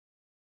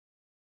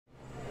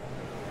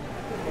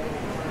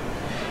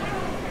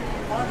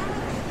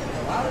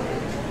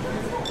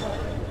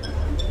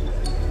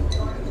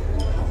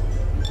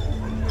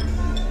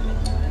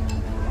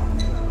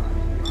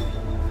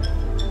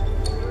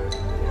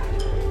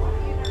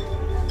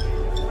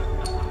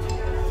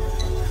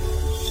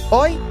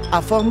Hoy,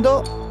 a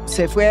fondo,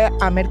 se fue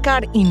a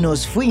mercar y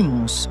nos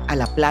fuimos a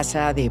la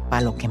plaza de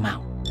Palo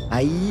Quemado.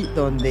 Ahí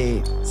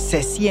donde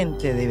se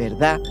siente de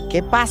verdad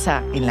qué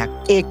pasa en la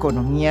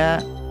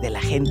economía de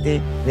la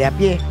gente de a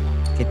pie,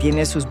 que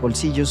tiene sus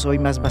bolsillos hoy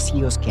más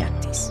vacíos que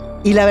antes.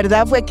 Y la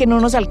verdad fue que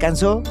no nos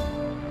alcanzó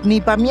ni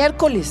para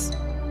miércoles.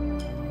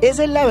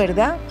 Esa es la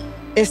verdad.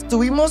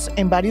 Estuvimos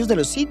en varios de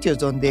los sitios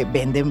donde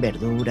venden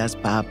verduras,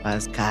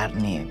 papas,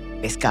 carne,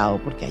 pescado,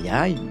 porque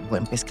allá hay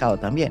buen pescado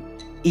también.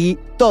 Y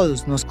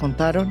todos nos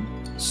contaron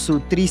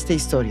su triste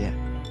historia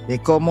de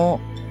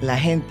cómo la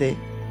gente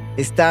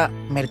está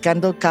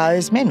mercando cada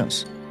vez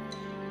menos.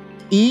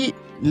 Y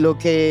lo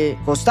que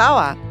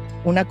costaba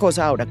una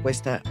cosa ahora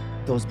cuesta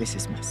 2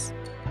 veces más.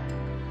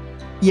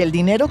 Y el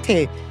dinero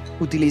que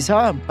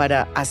utilizaban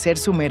para hacer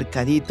su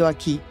mercadito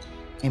aquí,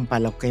 en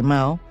Palo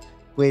Quemado,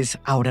 pues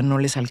ahora no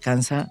les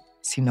alcanza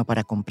sino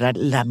para comprar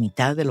la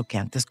mitad de lo que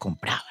antes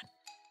compraban.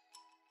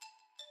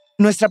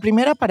 Nuestra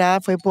primera parada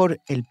fue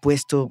por el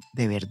puesto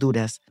de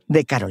verduras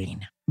de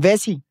Carolina.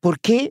 Bessie, ¿por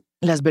qué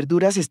las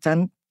verduras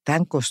están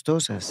tan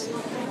costosas?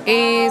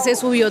 Se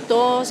subió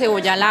todo,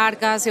 cebolla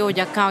larga,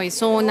 cebolla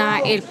cabezona,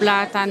 el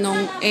plátano,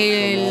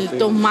 el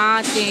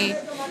tomate,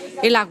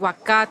 el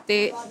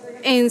aguacate.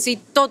 En sí,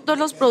 todos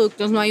los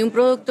productos, no hay un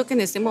producto que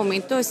en este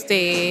momento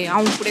esté a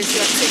un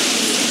precio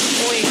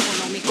accesible o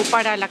económico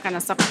para la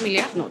canasta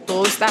familiar. No,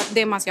 todo está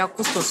demasiado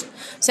costoso.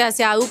 O sea,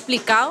 se ha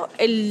duplicado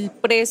el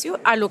precio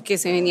a lo que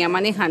se venía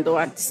manejando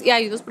antes. Y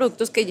hay unos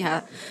productos que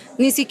ya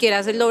ni siquiera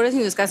es el doble,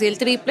 sino es casi el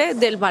triple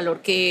del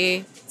valor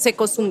que se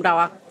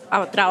acostumbraba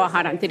a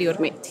trabajar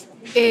anteriormente.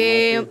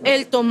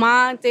 El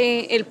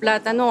tomate, el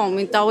plátano ha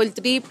aumentado el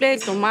triple,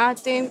 el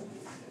tomate.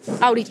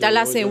 Ahorita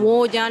la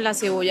cebolla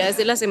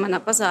desde la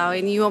semana pasada ha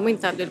venido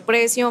aumentando el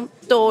precio.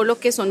 Todo lo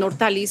que son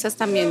hortalizas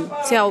también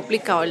se ha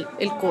duplicado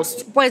el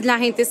costo. Pues la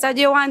gente está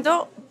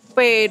llevando,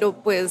 pero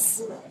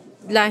pues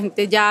la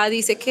gente ya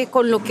dice que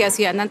con lo que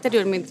hacían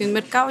anteriormente en el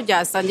mercado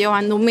ya están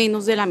llevando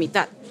menos de la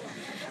mitad.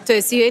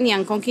 Entonces, si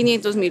venían con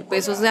 500.000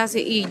 pesos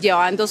y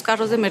llevaban 2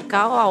 carros de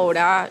mercado,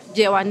 ahora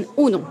llevan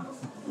 1.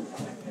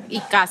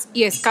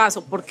 Y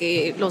escaso,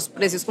 porque los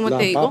precios, como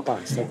te digo,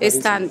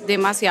 están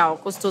demasiado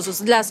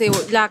costosos.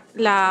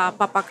 La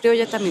papa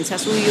criolla también se ha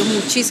subido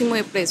muchísimo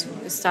de precio.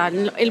 Está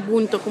el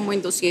bulto como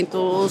en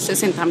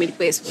 260.000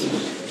 pesos.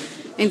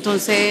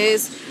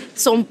 Entonces,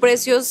 son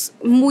precios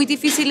muy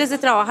difíciles de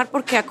trabajar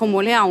porque a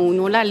cómo le da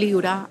uno la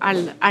libra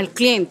al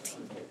cliente.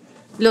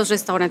 Los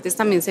restaurantes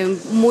también se ven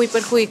muy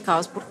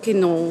perjudicados porque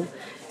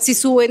si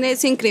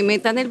se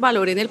incrementan el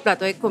valor en el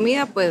plato de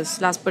comida,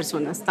 pues las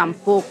personas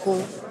tampoco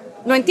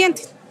lo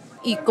entienden.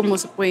 Y como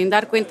se pueden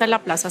dar cuenta,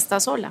 la plaza está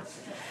sola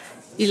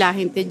y la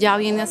gente ya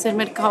viene a hacer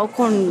mercado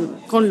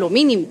con lo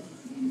mínimo.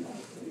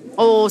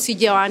 O si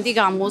llevan,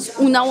 digamos,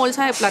 una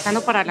bolsa de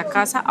plátano para la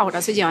casa,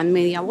 ahora se llevan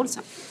media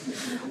bolsa.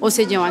 O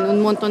se llevan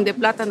un montón de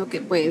plátano,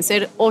 que pueden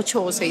ser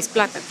 8 o 6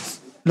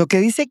 plátanos. Lo que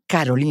dice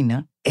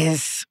Carolina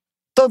es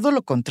todo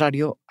lo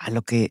contrario a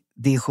lo que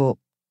dijo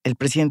el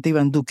presidente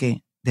Iván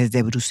Duque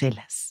desde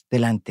Bruselas,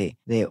 delante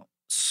de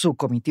su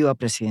comitiva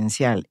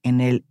presidencial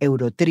en el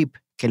Eurotrip,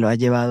 que lo ha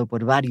llevado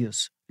por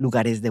varios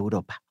lugares de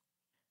Europa.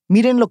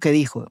 Miren lo que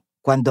dijo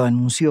cuando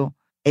anunció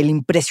el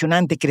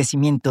impresionante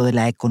crecimiento de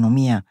la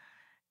economía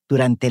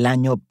durante el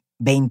año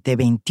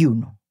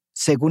 2021.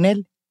 Según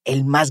él,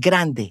 el más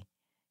grande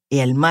y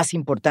el más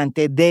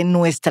importante de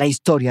nuestra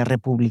historia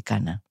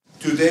republicana.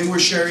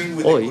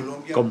 Hoy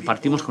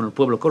compartimos con el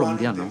pueblo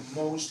colombiano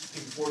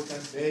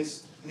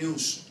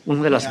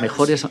una de las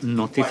mejores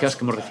noticias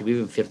que hemos recibido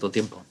en cierto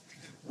tiempo.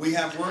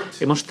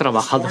 Hemos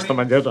trabajado esta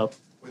mañana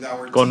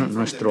con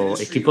nuestro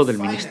equipo del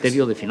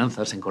Ministerio de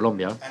Finanzas en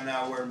Colombia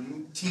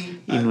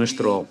y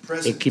nuestro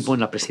equipo en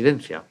la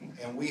presidencia.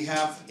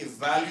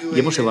 Y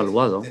hemos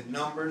evaluado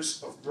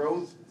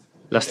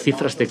las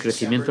cifras de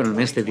crecimiento en el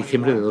mes de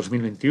diciembre de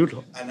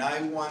 2021.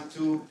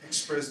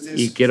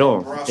 Y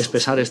quiero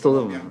expresar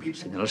esto,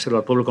 señalárselo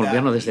al pueblo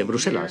colombiano desde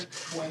Bruselas,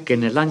 que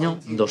en el año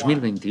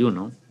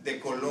 2021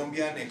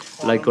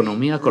 la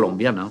economía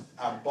colombiana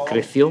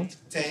creció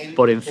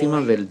por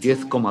encima del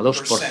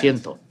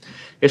 10,2%.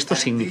 Esto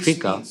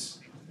significa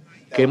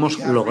que hemos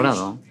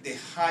logrado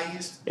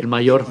el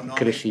mayor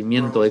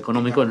crecimiento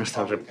económico en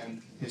nuestra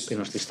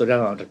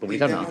historia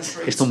republicana.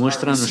 Esto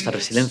muestra nuestra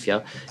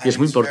resiliencia y es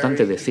muy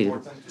importante decir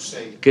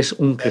que es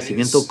un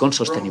crecimiento con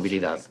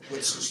sostenibilidad.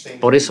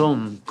 Por eso,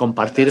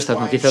 compartir estas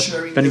noticias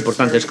tan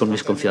importantes con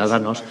mis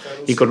conciudadanos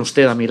y con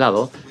usted a mi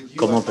lado,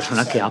 como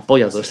persona que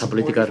apoya toda esta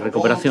política de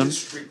recuperación,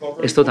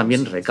 esto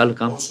también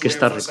recalca que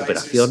esta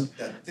recuperación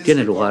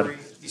tiene lugar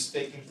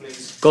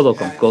codo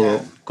con codo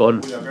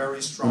con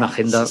una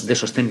agenda de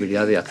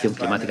sostenibilidad y de acción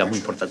climática muy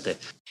importante.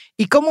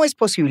 ¿Y cómo es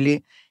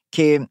posible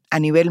que a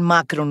nivel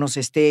macro nos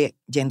esté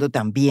yendo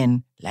tan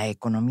bien, la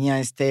economía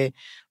esté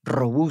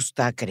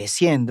robusta,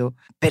 creciendo,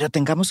 pero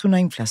tengamos una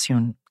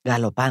inflación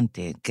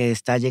galopante que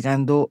está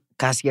llegando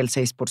casi al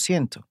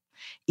 6%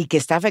 y que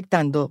está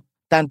afectando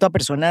tanto a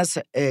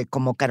personas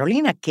como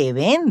Carolina, que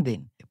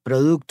venden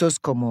productos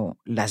como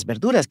las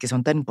verduras, que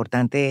son tan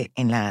importantes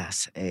en la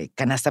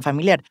canasta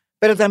familiar,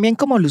 Pero también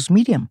como Luz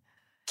Miriam,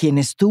 quien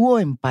estuvo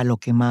en Palo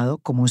Quemado,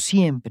 como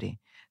siempre,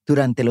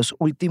 durante los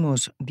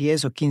últimos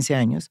 10 o 15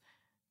 años,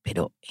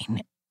 pero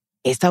en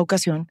esta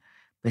ocasión,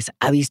 pues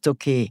ha visto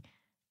que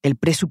el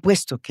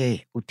presupuesto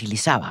que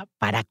utilizaba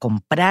para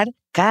comprar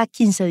cada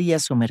 15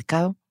 días su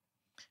mercado,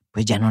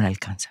 pues ya no le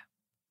alcanza.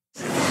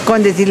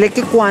 Con decirle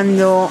que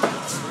cuando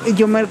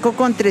yo merco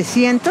con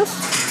 300,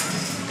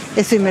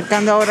 estoy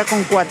mercando ahora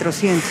con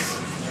 400.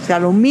 O sea,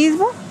 lo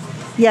mismo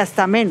y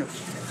hasta menos.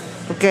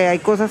 Porque hay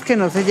cosas que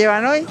no se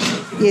llevan hoy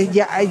y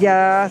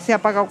ya se ha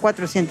pagado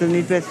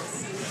 400.000 pesos.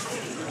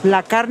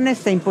 La carne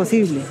está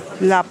imposible,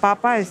 la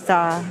papa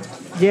está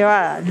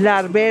llevada, la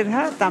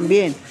arveja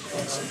también.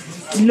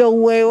 Los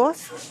huevos,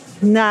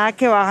 nada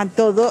que bajan,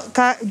 todo.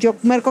 Yo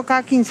merco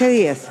cada 15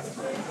 días.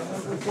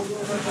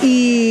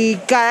 Y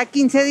cada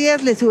 15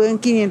 días le suben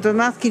 500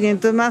 más,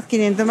 500 más,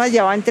 500 más,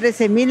 ya van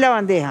 13.000 la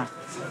bandeja.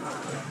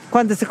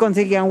 Cuando se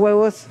conseguían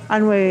huevos a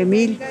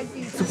 9.000,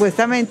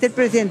 supuestamente el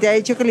presidente ha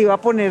dicho que le iba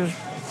a poner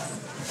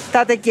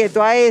tate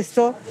quieto a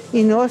esto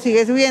y no,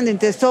 sigue subiendo.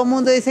 Entonces todo el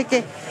mundo dice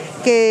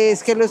que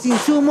es que los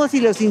insumos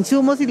y los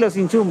insumos y los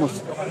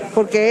insumos,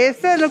 porque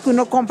esto es lo que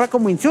uno compra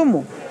como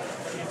insumo.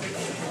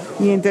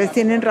 Y entonces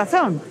tienen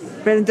razón.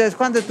 Pero entonces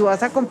cuando tú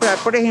vas a comprar,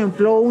 por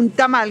ejemplo, un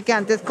tamal que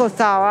antes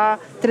costaba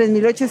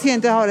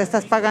 3.800, ahora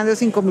estás pagando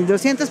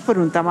 5.200 por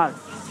un tamal.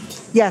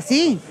 Y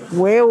así,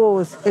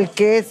 huevos, el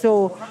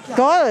queso,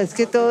 todo, es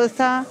que todo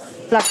está,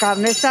 la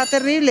carne está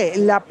terrible,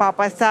 la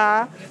papa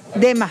está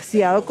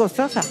demasiado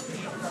costosa.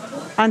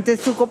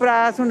 Antes tú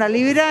comprabas una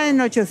libra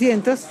en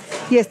 800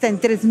 y está en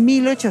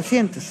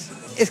 3.800.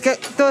 Es que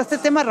todo este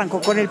tema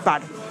arrancó con el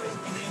paro.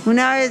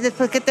 Una vez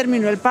después que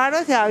terminó el paro,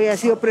 o sea, había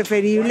sido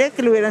preferible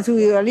que le hubieran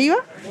subido al IVA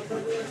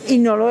y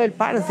no lo del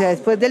paro. O sea,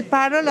 después del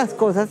paro las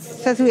cosas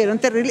se subieron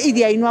terrible y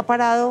de ahí no ha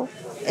parado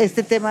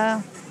este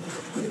tema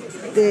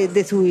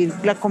de subir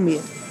la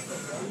comida.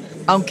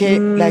 Aunque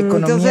la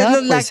economía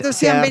los lácteos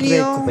se ha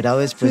venido recuperado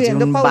después de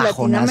un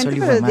bajonazo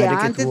pero desde madre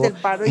que antes tuvo del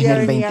paro en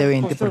ya el venía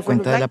 2020 por costoso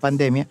cuenta los de la lácteos.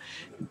 pandemia,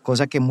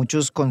 cosa que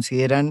muchos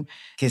consideran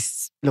que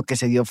lo que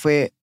se dio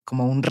fue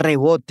como un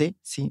rebote,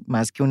 ¿sí?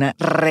 Más que una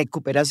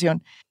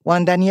recuperación.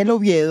 Juan Daniel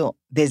Oviedo,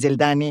 desde el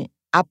DANE,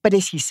 ha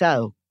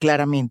precisado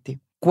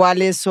claramente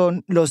cuáles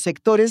son los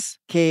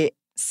sectores que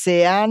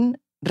se han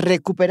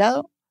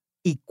recuperado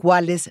y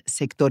cuáles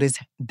sectores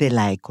de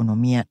la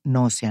economía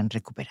no se han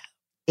recuperado.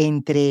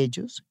 Entre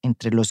ellos,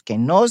 entre los que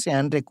no se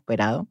han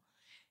recuperado,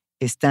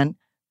 están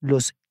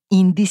los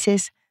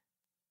índices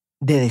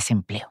de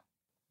desempleo.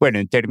 Bueno,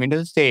 en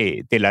términos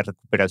de la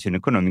recuperación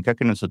económica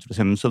que nosotros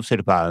hemos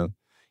observado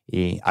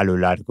a lo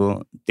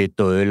largo de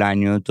todo el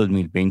año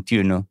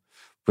 2021,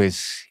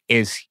 pues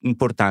es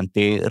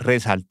importante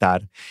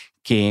resaltar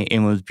que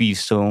hemos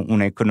visto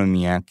una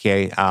economía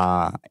que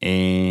ha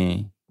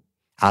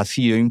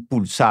sido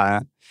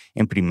impulsada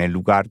en primer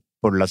lugar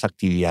por las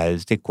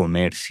actividades de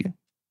comercio,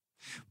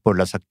 por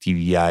las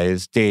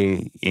actividades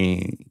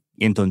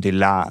en donde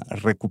la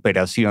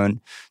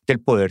recuperación del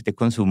poder de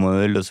consumo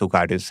de los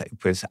hogares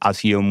pues, ha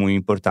sido muy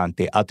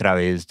importante a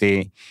través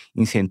de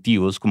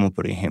incentivos como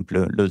por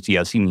ejemplo los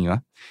días sin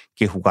IVA,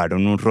 que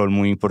jugaron un rol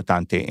muy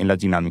importante en las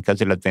dinámicas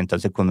de las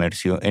ventas de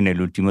comercio en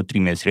el último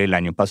trimestre del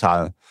año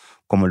pasado,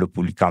 como lo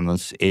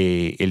publicamos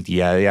el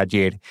día de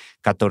ayer,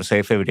 14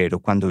 de febrero,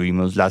 cuando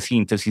vimos la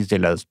síntesis de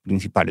las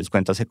principales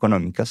cuentas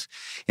económicas,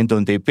 en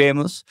donde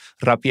vemos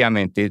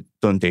rápidamente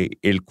donde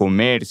el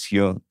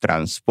comercio,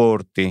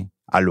 transporte,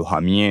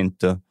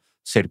 alojamiento,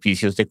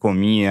 servicios de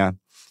comida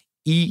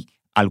y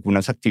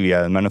algunas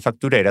actividades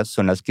manufactureras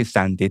son las que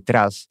están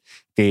detrás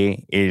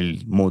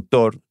del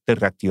motor de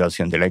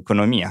reactivación de la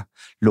economía,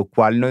 lo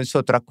cual no es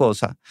otra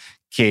cosa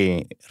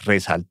que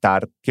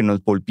resaltar que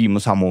nos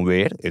volvimos a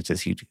mover, es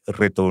decir,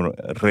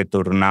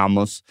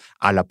 retornamos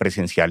a la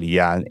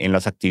presencialidad en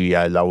las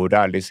actividades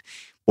laborales,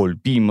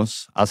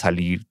 volvimos a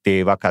salir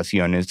de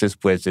vacaciones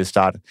después de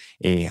estar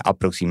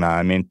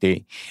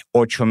aproximadamente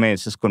 8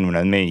 meses con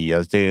unas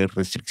medidas de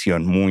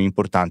restricción muy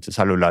importantes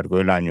a lo largo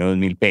del año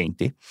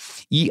 2020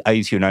 y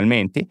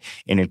adicionalmente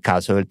en el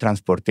caso del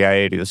transporte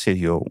aéreo se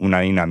dio una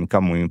dinámica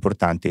muy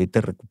importante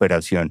de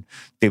recuperación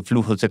de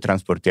flujos de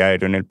transporte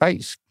aéreo en el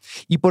país.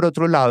 Y por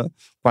otro lado,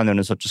 cuando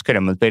nosotros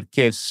queremos ver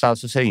qué está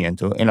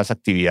sucediendo en las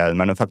actividades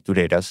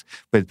manufactureras,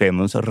 pues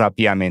vemos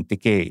rápidamente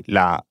que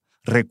la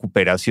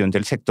recuperación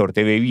del sector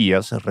de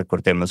bebidas,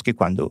 recordemos que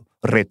cuando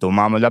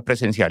retomamos la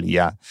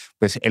presencialidad,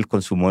 pues el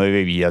consumo de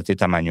bebidas de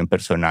tamaño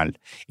personal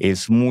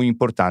es muy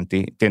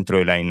importante dentro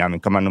de la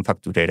dinámica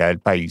manufacturera del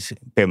país.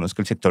 Vemos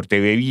que el sector de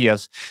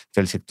bebidas,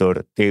 del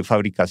sector de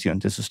fabricación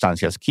de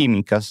sustancias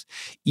químicas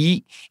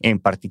y en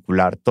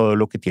particular todo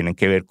lo que tiene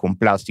que ver con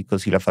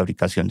plásticos y la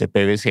fabricación de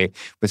PVC,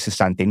 pues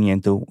están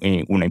teniendo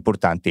una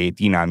importante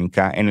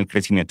dinámica en el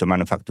crecimiento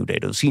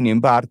manufacturero. Sin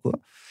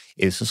embargo,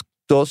 esos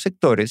dos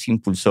sectores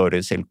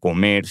impulsores, el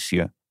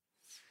comercio,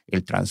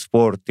 el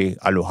transporte,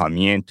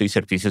 alojamiento y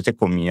servicios de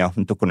comida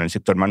junto con el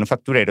sector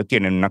manufacturero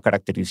tienen una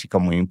característica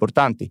muy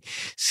importante.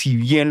 Si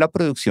bien la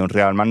producción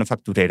real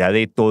manufacturera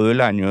de todo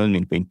el año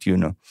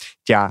 2021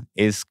 ya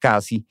es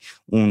casi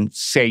un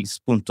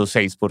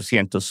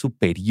 6.6%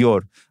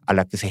 superior a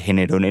la que se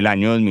generó en el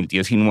año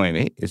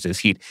 2019, es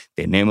decir,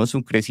 tenemos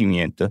un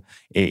crecimiento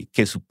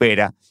que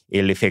supera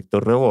el efecto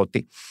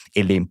rebote,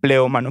 el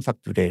empleo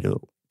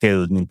manufacturero de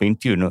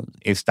 2021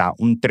 está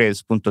un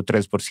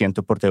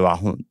 3.3% por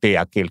debajo de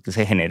aquel que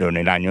se generó en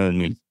el año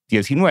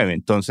 2019.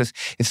 Entonces,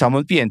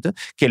 estamos viendo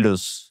que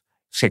los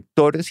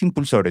sectores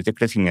impulsores de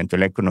crecimiento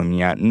de la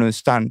economía no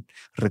están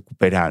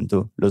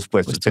recuperando los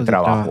puestos de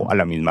trabajo a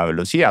la misma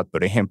velocidad.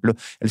 Por ejemplo,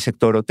 el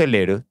sector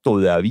hotelero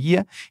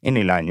todavía en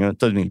el año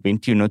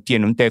 2021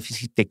 tiene un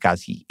déficit de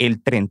casi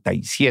el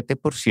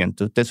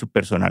 37% de su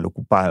personal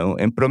ocupado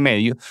en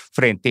promedio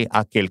frente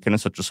a aquel que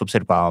nosotros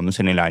observábamos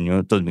en el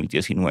año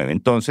 2019.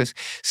 Entonces,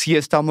 sí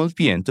estamos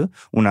viendo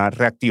una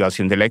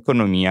reactivación de la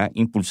economía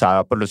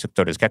impulsada por los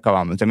sectores que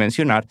acabamos de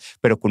mencionar,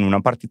 pero con una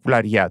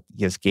particularidad,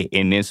 y es que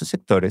en esos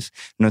sectores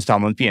no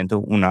estamos viendo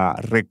una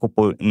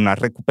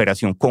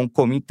recuperación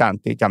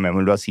concomitante,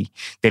 llamémoslo así,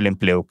 del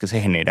empleo que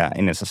se genera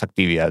en esas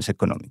actividades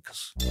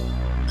económicas.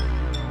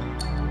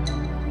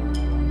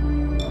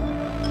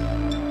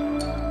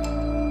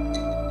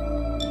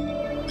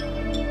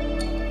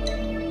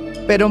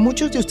 Pero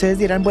muchos de ustedes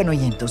dirán, bueno,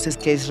 ¿y entonces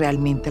qué es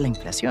realmente la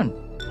inflación?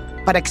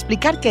 Para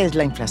explicar qué es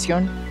la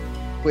inflación,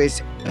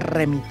 pues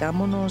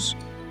remitámonos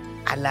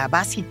a la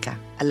básica,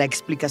 a la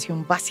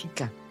explicación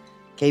básica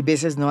que hay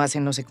veces no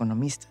hacen los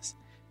economistas.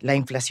 La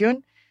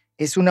inflación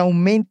es un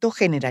aumento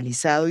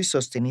generalizado y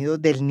sostenido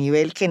del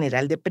nivel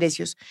general de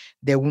precios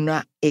de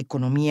una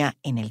economía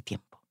en el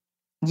tiempo.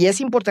 Y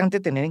es importante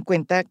tener en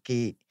cuenta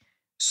que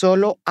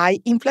solo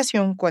hay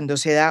inflación cuando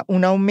se da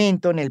un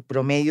aumento en el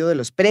promedio de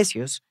los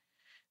precios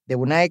de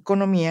una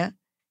economía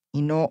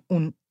y no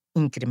un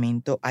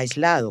incremento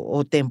aislado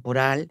o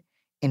temporal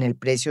en el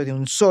precio de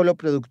un solo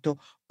producto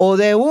o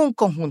de un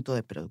conjunto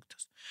de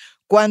productos.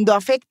 Cuando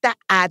afecta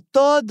a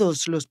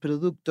todos los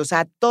productos,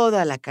 a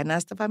toda la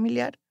canasta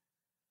familiar,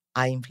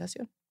 hay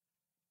inflación.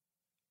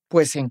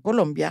 Pues en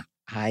Colombia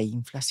hay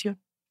inflación.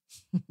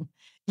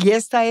 Y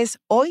esta es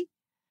hoy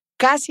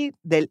casi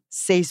del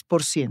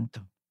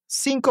 6%,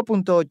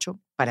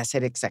 5.8% para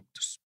ser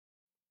exactos.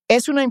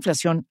 Es una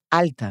inflación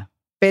alta,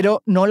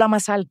 pero no la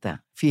más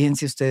alta.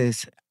 Fíjense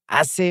ustedes,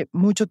 hace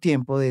mucho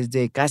tiempo,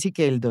 desde casi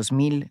que el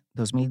 2000,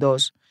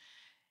 2002,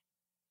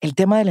 el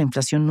tema de la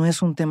inflación no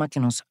es un tema que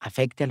nos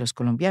afecte a los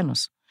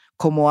colombianos,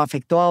 como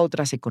afectó a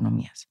otras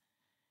economías.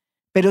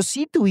 Pero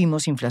sí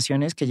tuvimos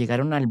inflaciones que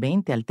llegaron al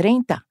 20, al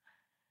 30,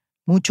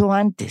 mucho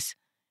antes.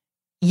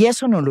 Y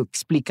eso nos lo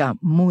explica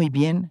muy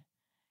bien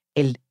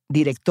el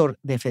director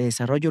de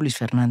Fedesarrollo, Luis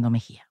Fernando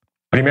Mejía.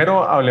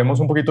 Primero,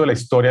 hablemos un poquito de la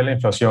historia de la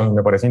inflación.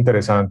 Me parece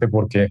interesante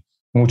porque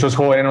muchos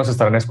jóvenes nos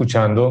estarán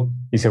escuchando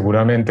y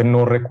seguramente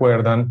no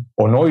recuerdan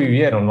o no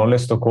vivieron, no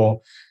les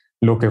tocó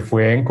lo que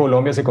fue en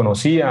Colombia. Se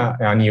conocía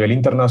a nivel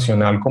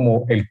internacional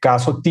como el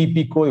caso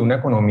típico de una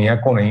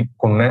economía con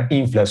una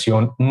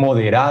inflación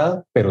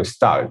moderada pero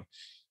estable.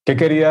 ¿Qué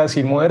quería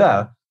decir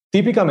moderada?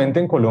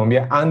 Típicamente en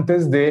Colombia,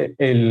 antes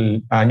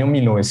del año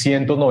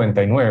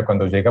 1999,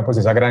 cuando llega pues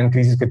esa gran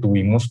crisis que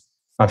tuvimos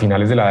a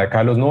finales de la década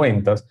de los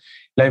 90,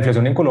 la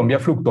inflación en Colombia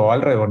fluctuaba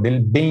alrededor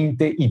del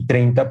 20 y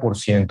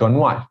 30%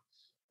 anual.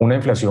 Una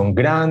inflación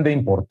grande,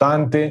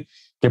 importante,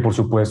 que por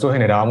supuesto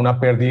generaba una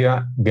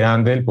pérdida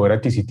grande del poder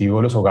adquisitivo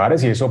de los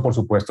hogares, y eso por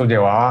supuesto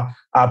llevaba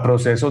a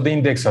procesos de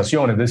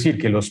indexación, es decir,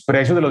 que los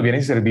precios de los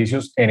bienes y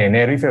servicios en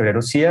enero y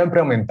febrero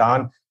siempre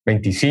aumentaban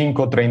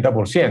 25,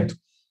 30%.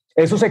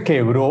 Eso se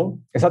quebró,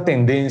 esa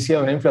tendencia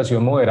de una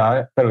inflación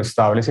moderada pero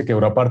estable se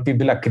quebró a partir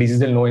de la crisis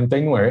del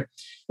 99,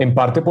 en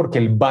parte porque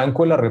el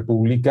Banco de la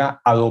República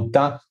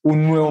adopta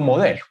un nuevo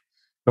modelo,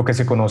 lo que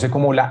se conoce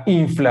como la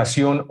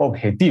inflación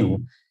objetivo,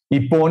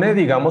 y pone,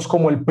 digamos,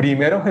 como el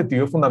primer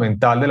objetivo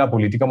fundamental de la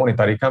política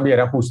monetaria y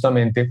cambiaria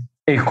justamente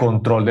el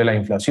control de la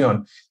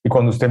inflación. Y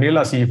cuando usted mire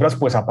las cifras,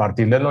 pues a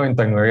partir del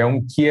 99 a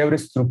un quiebre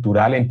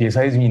estructural,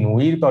 empieza a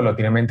disminuir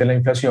paulatinamente la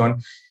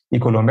inflación, y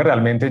Colombia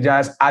realmente ya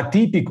es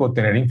atípico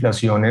tener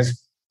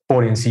inflaciones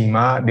por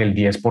encima del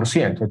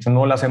 10%. De hecho,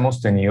 no las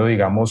hemos tenido,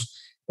 digamos,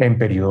 en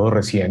periodos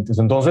recientes.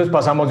 Entonces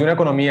pasamos de una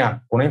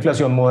economía con una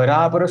inflación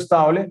moderada pero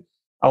estable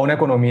a una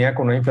economía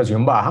con una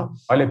inflación baja,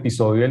 al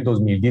episodio del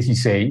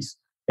 2016,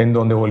 en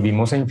donde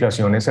volvimos a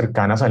inflaciones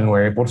cercanas al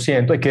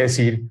 9%. Hay que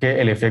decir que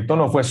el efecto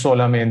no fue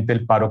solamente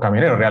el paro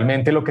camionero,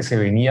 realmente lo que se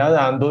venía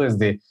dando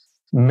desde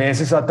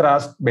meses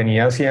atrás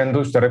venía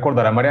siendo, usted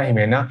recordará, María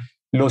Jimena,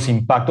 los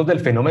impactos del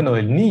fenómeno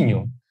del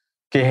Niño,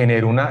 que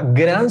generó una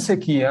gran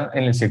sequía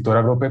en el sector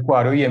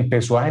agropecuario y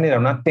empezó a generar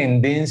una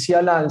tendencia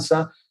al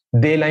alza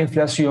de la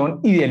inflación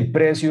y del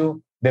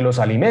precio de los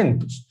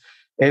alimentos.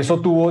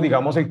 Eso tuvo,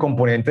 digamos, el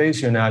componente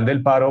adicional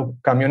del paro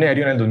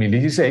camionero en el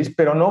 2016,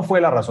 pero no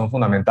fue la razón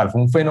fundamental. Fue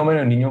un fenómeno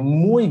del Niño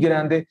muy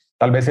grande,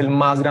 tal vez el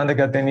más grande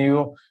que ha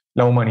tenido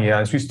la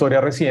humanidad en su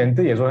historia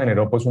reciente, y eso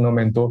generó pues un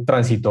aumento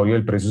transitorio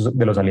del precio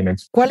de los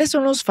alimentos. ¿Cuáles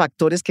son los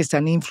factores que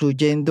están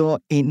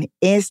influyendo en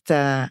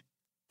esta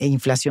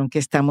inflación que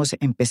estamos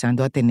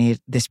empezando a tener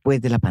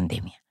después de la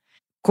pandemia?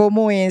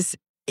 ¿Cómo es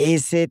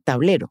ese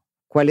tablero?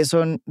 ¿Cuáles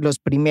son los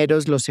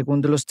primeros, los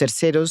segundos, los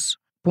terceros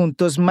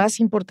puntos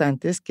más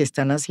importantes que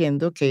están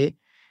haciendo que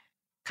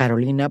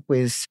Carolina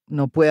pues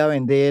no pueda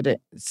vender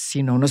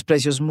sino unos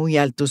precios muy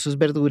altos sus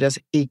verduras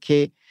y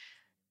que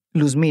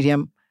Luz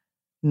Miriam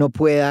no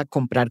pueda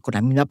comprar con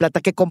la misma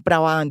plata que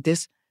compraba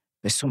antes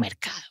pues su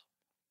mercado?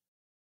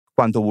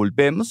 Cuando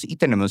volvemos y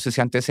tenemos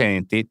ese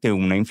antecedente de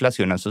una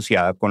inflación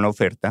asociada con la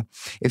oferta,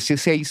 ese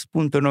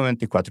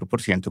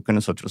 6.94% que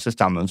nosotros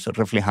estamos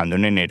reflejando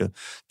en enero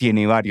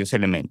tiene varios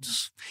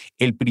elementos.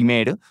 El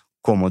primero,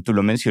 como tú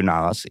lo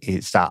mencionabas,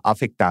 está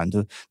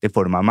afectando de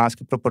forma más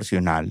que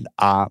proporcional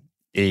a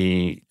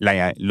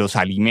los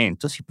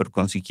alimentos y por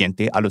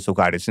consiguiente a los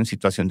hogares en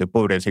situación de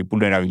pobreza y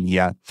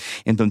vulnerabilidad.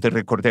 Entonces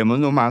recordemos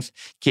nomás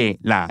que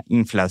la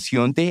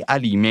inflación de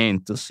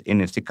alimentos,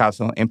 en este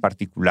caso en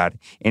particular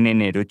en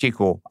enero,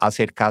 llegó a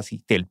ser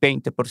casi del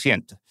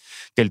 20%,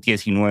 del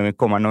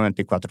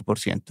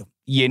 19,94%.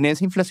 Y en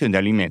esa inflación de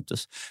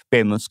alimentos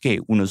vemos que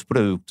unos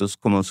productos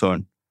como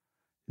son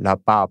la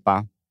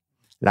papa,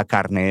 la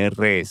carne de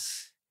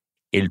res,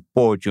 el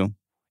pollo,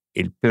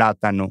 el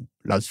plátano,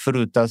 las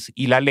frutas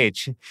y la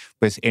leche,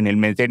 pues en el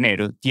mes de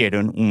enero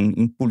dieron un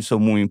impulso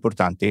muy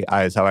importante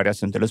a esa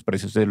variación de los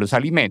precios de los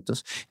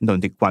alimentos,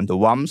 donde cuando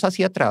vamos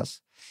hacia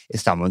atrás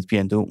estamos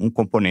viendo un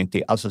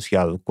componente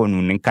asociado con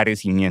un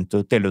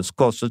encarecimiento de los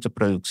costos de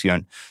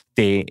producción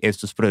de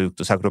estos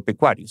productos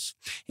agropecuarios,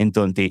 en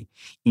donde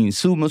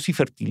insumos y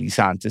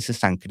fertilizantes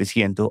están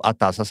creciendo a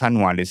tasas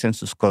anuales en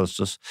sus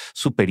costos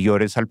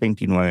superiores al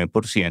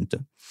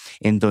 29%,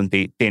 en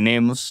donde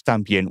tenemos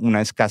también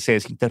una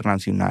escasez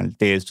internacional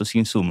de estos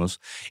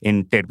insumos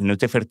en términos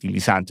de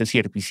fertilizantes y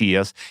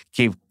herbicidas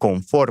que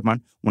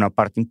conforman una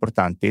parte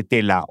importante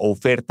de la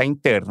oferta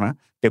interna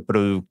de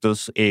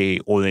productos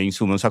o de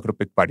insumos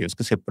agropecuarios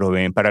que se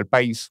proveen para el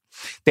país.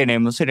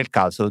 Tenemos en el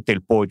caso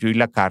del pollo y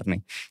la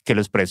carne que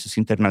los precios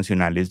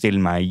internacionales del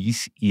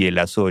maíz y de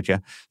la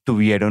soya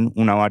tuvieron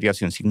una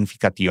variación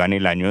significativa en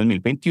el año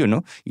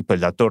 2021 y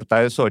pues la torta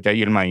de soya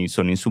y el maíz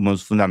son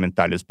insumos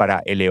fundamentales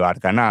para elevar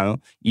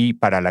ganado y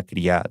para la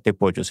cría de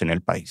pollos en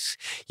el país.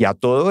 Y a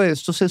todo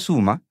esto se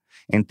suma,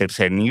 en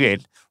tercer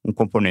nivel, un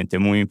componente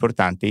muy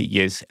importante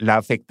y es la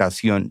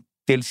afectación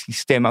del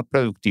sistema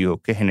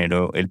productivo que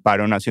generó el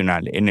paro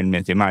nacional en el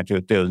mes de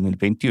mayo de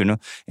 2021.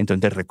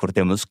 Entonces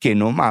recordemos que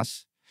no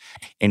más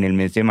en el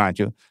mes de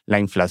mayo la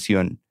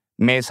inflación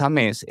mes a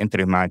mes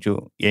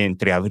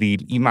entre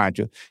abril y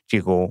mayo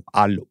llegó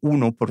al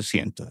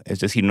 1%.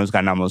 Es decir, nos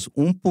ganamos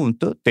un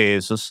punto de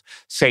esos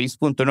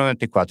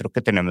 6.94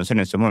 que tenemos en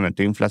este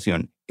momento de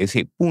inflación.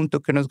 Ese punto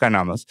que nos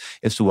ganamos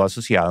estuvo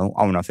asociado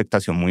a una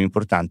afectación muy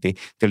importante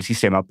del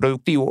sistema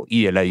productivo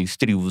y de la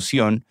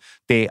distribución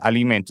de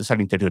alimentos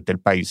al interior del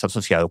país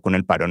asociado con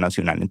el paro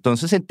nacional.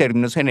 Entonces, en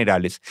términos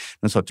generales,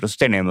 nosotros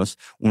tenemos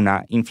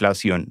una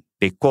inflación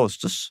de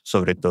costos,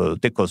 sobre todo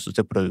de costos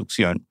de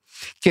producción,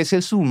 que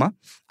se suma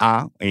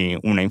a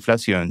una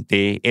inflación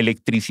de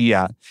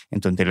electricidad,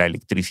 en donde la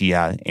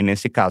electricidad, en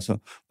este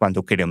caso,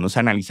 cuando queremos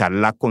analizar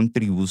la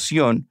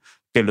contribución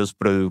de los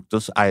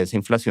productos a esa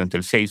inflación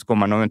del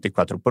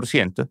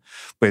 6,94%,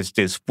 pues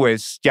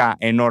después ya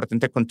en orden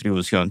de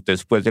contribución,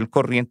 después del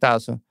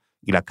corrientazo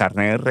y la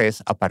carne de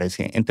res,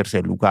 aparece en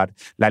tercer lugar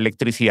la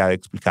electricidad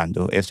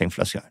explicando esta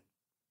inflación.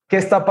 ¿Qué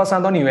está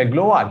pasando a nivel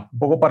global? Un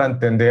poco para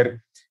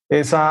entender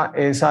esa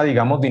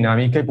digamos,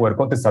 dinámica y poder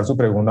contestar su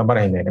pregunta,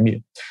 María Jiménez.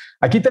 Mire,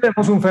 aquí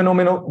tenemos un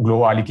fenómeno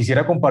global y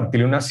quisiera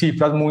compartirle unas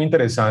cifras muy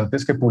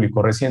interesantes que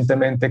publicó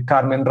recientemente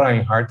Carmen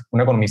Reinhardt,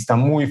 una economista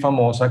muy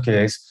famosa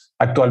que es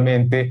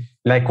actualmente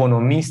la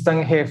economista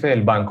en jefe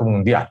del Banco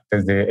Mundial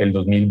desde el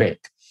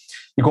 2020.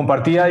 Y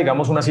compartía,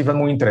 digamos, unas cifras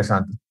muy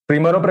interesantes.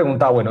 Primero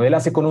preguntaba, bueno, de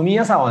las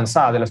economías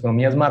avanzadas, de las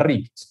economías más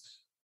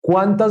ricas,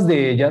 ¿cuántas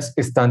de ellas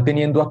están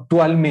teniendo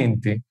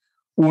actualmente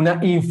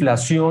una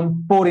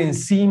inflación por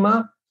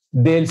encima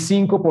del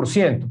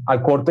 5%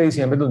 al corte de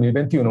diciembre del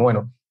 2021?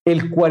 Bueno,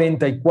 el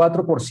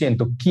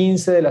 44%,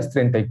 15 de las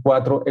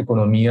 34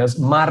 economías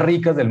más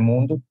ricas del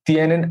mundo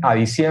tienen a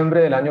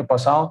diciembre del año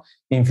pasado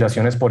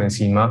inflaciones por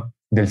encima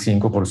del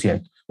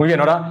 5%. Muy bien,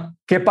 ahora,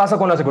 ¿qué pasa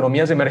con las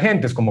economías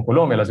emergentes como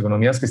Colombia, las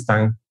economías que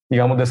están,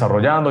 digamos,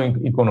 desarrollando,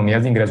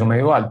 economías de ingreso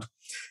medio alto?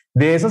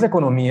 De esas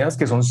economías,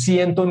 que son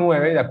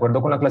 109, de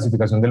acuerdo con la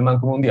clasificación del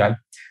Banco Mundial,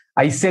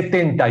 hay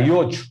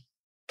 78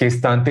 que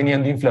están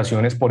teniendo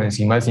inflaciones por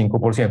encima del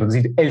 5%. Es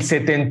decir, el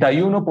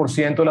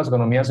 71% de las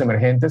economías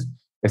emergentes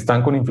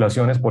están con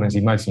inflaciones por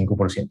encima del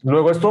 5%.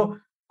 Luego esto,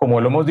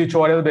 como lo hemos dicho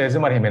varias veces,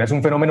 María Jimena, es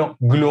un fenómeno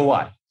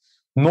global.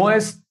 No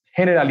es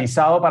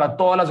generalizado para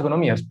todas las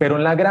economías, pero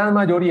en la gran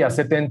mayoría,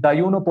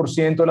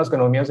 71% de las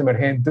economías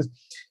emergentes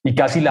y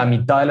casi la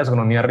mitad de las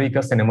economías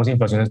ricas tenemos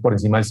inflaciones por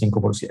encima del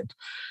 5%.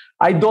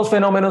 Hay dos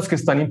fenómenos que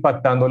están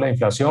impactando la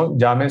inflación.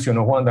 Ya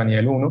mencionó Juan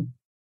Daniel uno,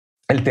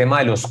 el tema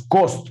de los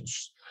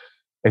costos.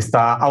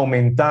 Está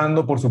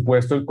aumentando, por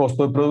supuesto, el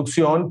costo de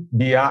producción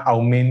vía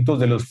aumentos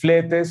de los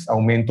fletes,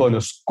 aumento de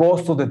los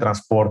costos de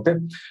transporte.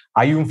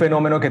 Hay un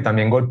fenómeno que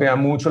también golpea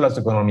mucho las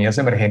economías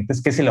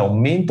emergentes, que es el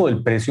aumento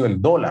del precio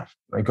del dólar.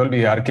 No hay que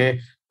olvidar que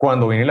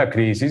cuando viene la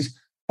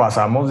crisis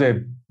pasamos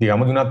de,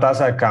 digamos, de una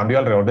tasa de cambio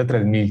alrededor de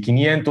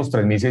 3.500,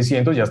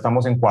 3.600, ya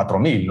estamos en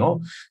 4.000, ¿no?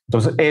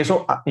 Entonces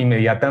eso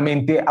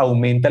inmediatamente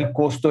aumenta el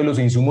costo de los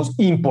insumos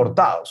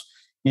importados.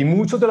 Y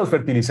muchos de los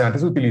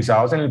fertilizantes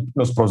utilizados en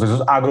los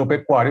procesos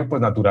agropecuarios, pues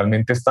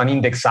naturalmente están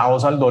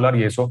indexados al dólar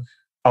y eso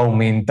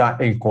aumenta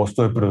el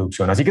costo de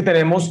producción. Así que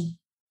tenemos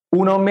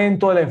un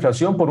aumento de la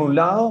inflación, por un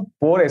lado,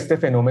 por este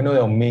fenómeno de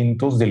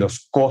aumentos de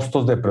los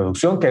costos de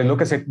producción, que es lo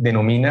que se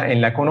denomina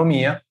en la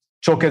economía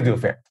choques de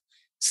oferta.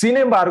 Sin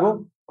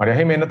embargo, María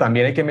Jimena,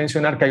 también hay que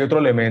mencionar que hay otro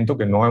elemento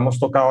que no hemos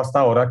tocado hasta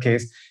ahora, que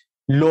es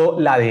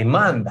la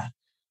demanda.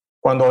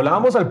 Cuando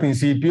hablábamos al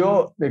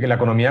principio de que la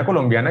economía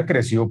colombiana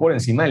creció por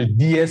encima del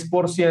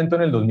 10%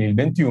 en el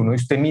 2021, y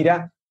usted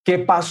mira qué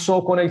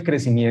pasó con el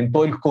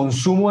crecimiento del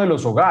consumo de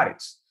los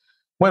hogares.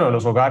 Bueno,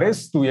 los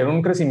hogares tuvieron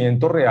un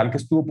crecimiento real que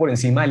estuvo por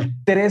encima del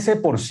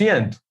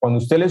 13%. Cuando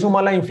usted le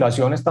suma la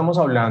inflación, estamos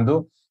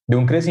hablando de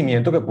un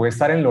crecimiento que puede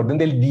estar en el orden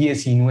del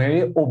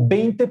 19 o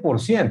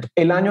 20%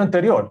 el año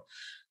anterior.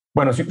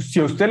 Bueno,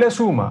 si usted le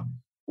suma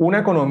una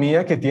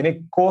economía que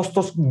tiene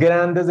costos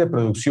grandes de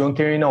producción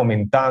que vienen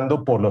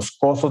aumentando por los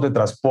costos de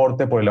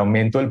transporte, por el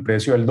aumento del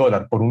precio del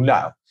dólar, por un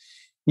lado,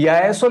 y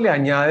a eso le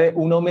añade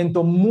un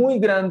aumento muy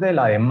grande de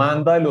la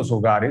demanda de los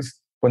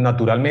hogares, pues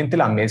naturalmente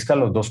la mezcla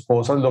de las dos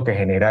cosas lo que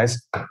genera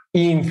es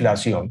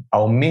inflación,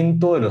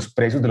 aumento de los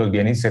precios de los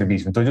bienes y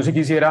servicios. Entonces yo sí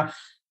quisiera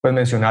pues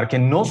mencionar que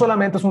no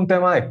solamente es un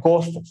tema de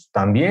costos,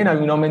 también hay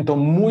un aumento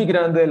muy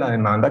grande de la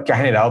demanda que ha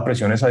generado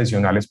presiones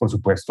adicionales, por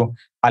supuesto,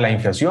 a la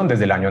inflación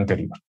desde el año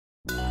anterior.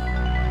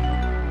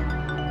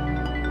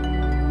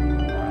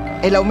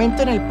 El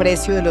aumento en el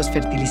precio de los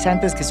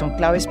fertilizantes, que son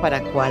claves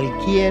para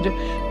cualquier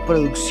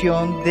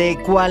producción de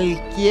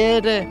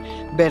cualquier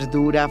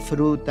verdura,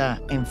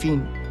 fruta, en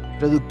fin,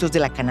 productos de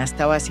la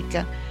canasta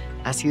básica,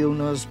 ha sido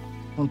unos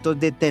puntos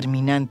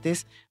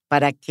determinantes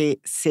para que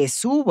se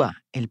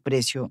suba el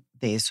precio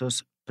de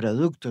esos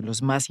productos,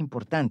 los más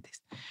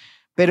importantes.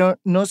 Pero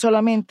no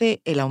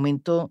solamente el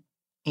aumento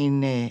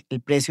en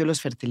el precio de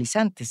los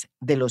fertilizantes,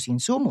 de los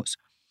insumos,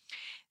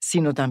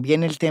 sino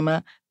también el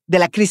tema de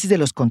la crisis de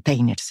los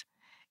containers,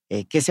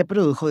 que se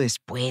produjo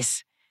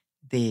después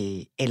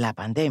de la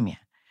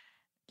pandemia.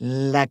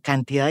 La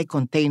cantidad de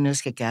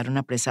containers que quedaron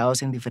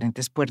apresados en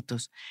diferentes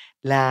puertos,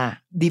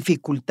 la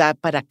dificultad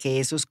para que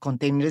esos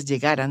containers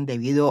llegaran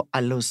debido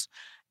a los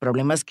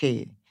problemas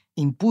que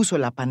impuso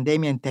la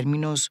pandemia en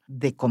términos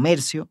de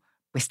comercio,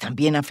 pues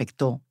también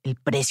afectó el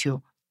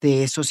precio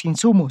de esos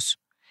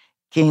insumos,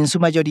 que en su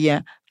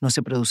mayoría no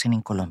se producen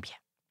en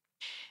Colombia.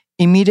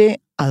 Y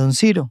mire a don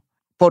Ciro,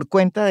 por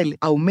cuenta del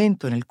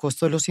aumento en el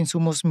costo de los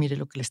insumos, mire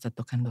lo que le está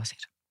tocando hacer.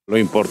 Lo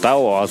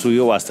importado ha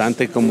subido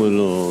bastante,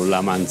 como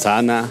la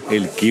manzana,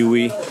 el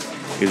kiwi,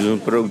 que son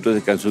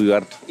productos que han subido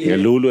harto.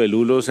 El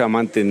lulo se ha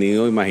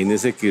mantenido,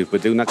 imagínense que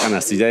después de una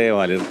canastilla de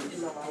valer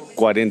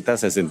 40,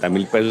 60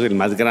 mil pesos, el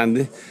más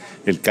grande,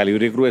 el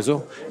calibre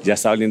grueso, ya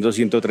está valiendo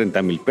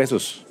 130 mil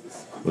pesos.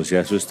 O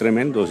sea, eso es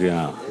tremendo, o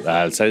sea,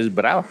 la alza es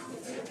brava.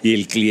 Y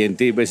el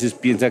cliente a veces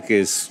piensa que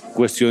es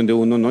cuestión de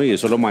uno, ¿no? Y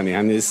eso lo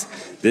manejan es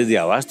desde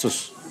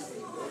abastos.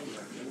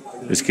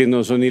 Es que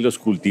no son ni los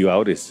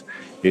cultivadores,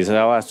 es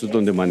abastos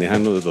donde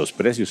manejan los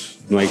precios.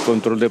 No hay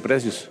control de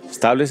precios.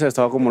 Estables ha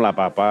estado como la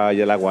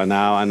papaya, la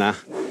guanábana,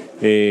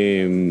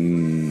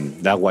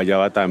 la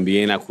guayaba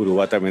también, la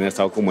curuba también ha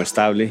estado como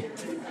estable.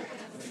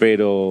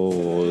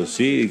 Pero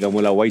sí,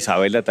 digamos, la agua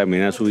Isabela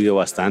también ha subido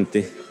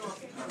bastante.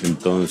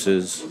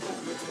 Entonces,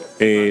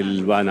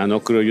 el banano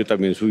criollo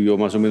también subió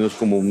más o menos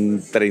como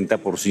un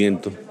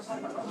 30%.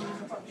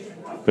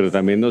 Pero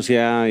también no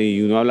sea,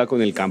 y uno habla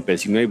con el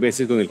campesino, hay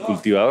veces con el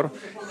cultivador,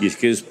 y es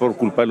que es por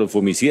culpa de los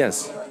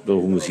fumicidas.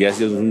 Los fumicidas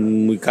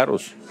son muy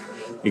caros.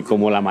 Y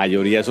como la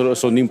mayoría solo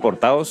son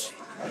importados,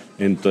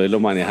 entonces lo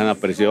manejan a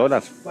precio de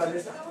dólar.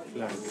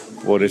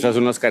 Por esas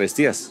son las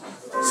carestías.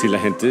 Si la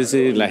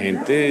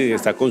gente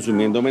está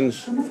consumiendo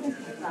menos,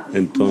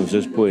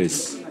 entonces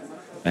pues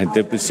la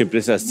gente pues,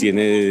 siempre se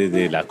abstiene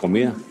de la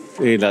comida.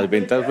 Las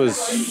ventas pues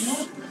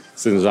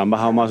se nos han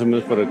bajado más o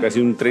menos por casi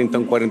un 30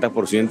 o un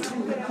 40%.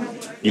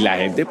 Y la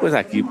gente pues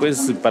aquí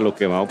pues para lo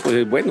quemado pues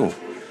es bueno,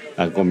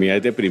 la comida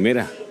es de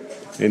primera.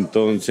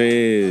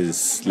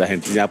 Entonces la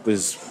gente ya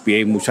pues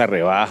pide mucha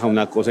rebaja,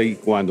 una cosa, y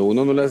cuando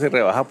uno no le hace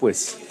rebaja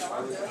pues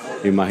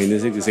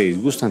imagínense que se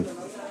disgustan.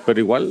 Pero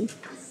igual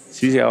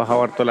sí se ha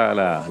bajado harto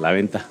la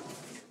venta.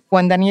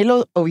 Juan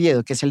Daniel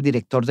Oviedo, que es el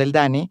director del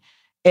DANE,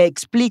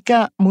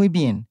 explica muy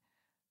bien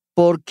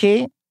por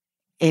qué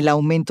el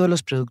aumento de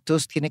los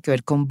productos tiene que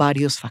ver con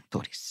varios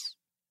factores.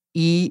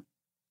 Y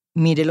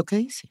mire lo que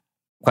dice.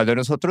 Cuando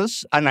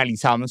nosotros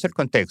analizamos el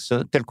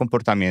contexto del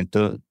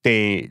comportamiento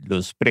de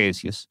los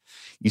precios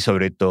y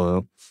sobre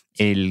todo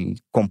el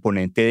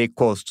componente de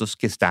costos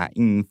que está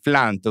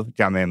inflando,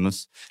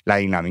 llamemos la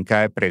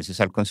dinámica de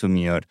precios al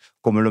consumidor,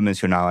 como lo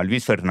mencionaba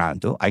Luis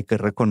Fernando, hay que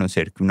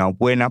reconocer que una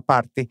buena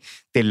parte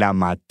de la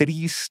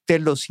matriz de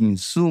los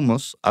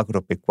insumos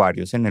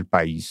agropecuarios en el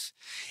país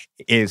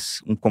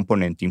es un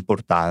componente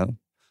importado,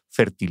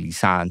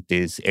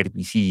 fertilizantes,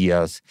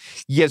 herbicidas,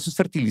 y esos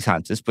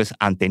fertilizantes pues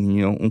han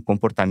tenido un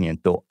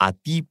comportamiento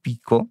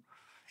atípico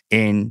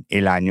en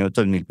el año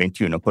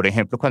 2021. Por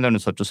ejemplo, cuando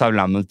nosotros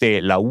hablamos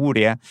de la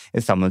urea,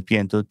 estamos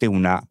viendo de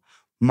una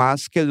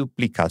más que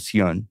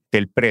duplicación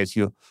del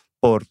precio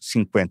por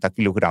 50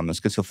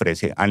 kilogramos que se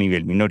ofrece a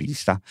nivel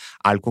minorista,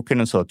 algo que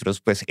nosotros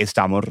pues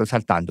estamos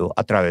resaltando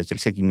a través del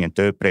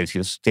seguimiento de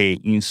precios de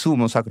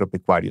insumos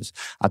agropecuarios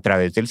a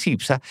través del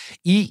CIPSA,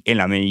 y en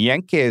la medida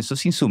en que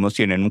esos insumos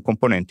tienen un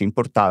componente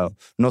importado,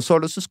 no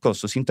solo sus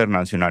costos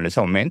internacionales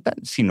aumentan,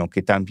 sino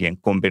que también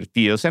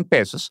convertidos en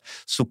pesos,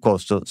 su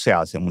costo se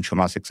hace mucho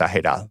más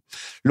exagerado.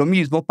 Lo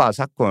mismo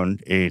pasa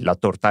con la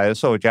torta de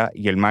soya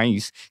y el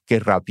maíz, que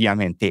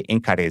rápidamente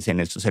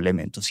encarecen estos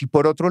elementos. Y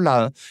por otro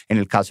lado, en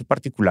el caso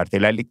particular de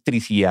la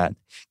electricidad,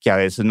 que a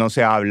veces no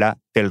se habla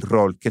del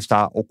rol que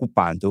está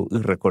ocupando, y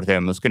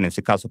recordemos que en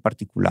este caso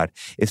particular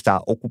está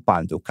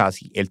ocupando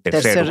casi el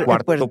tercer o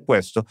cuarto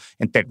puesto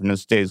en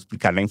términos de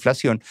explicar la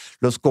inflación,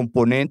 los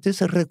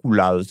componentes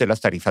regulados de las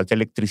tarifas de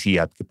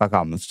electricidad que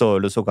pagamos todos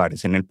los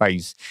hogares en el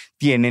país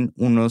tienen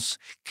unos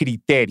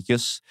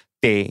criterios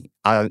de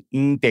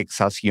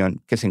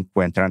indexación que se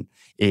encuentran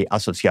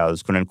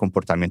asociados con el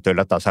comportamiento de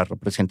la tasa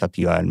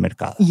representativa del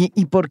mercado.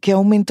 ¿Y por qué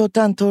aumentó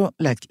tanto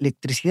la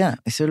electricidad?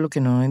 Eso es lo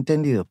que no he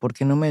entendido. ¿Por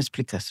qué no me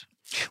explicas?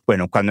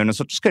 Bueno, cuando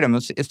nosotros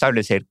queremos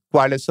establecer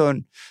cuáles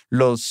son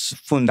los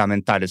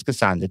fundamentales que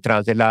están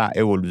detrás de la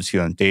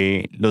evolución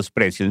de los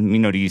precios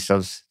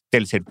minoristas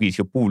del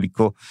servicio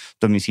público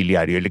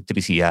domiciliario de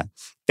electricidad,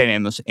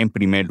 tenemos en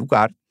primer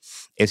lugar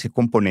ese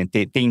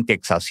componente de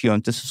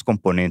indexación de sus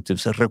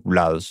componentes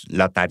regulados.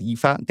 La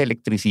tarifa de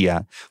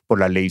electricidad por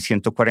la ley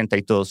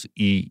 142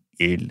 y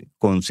el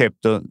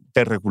concepto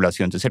de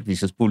regulación de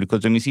servicios públicos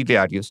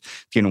domiciliarios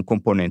tiene un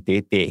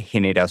componente de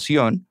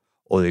generación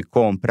o de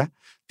compra,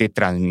 de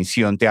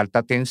transmisión de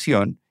alta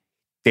tensión,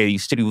 de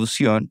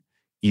distribución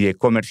y de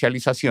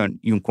comercialización,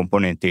 y un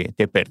componente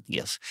de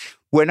pérdidas.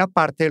 Buena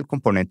parte del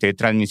componente de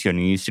transmisión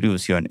y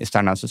distribución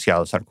están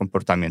asociados al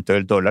comportamiento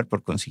del dólar,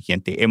 por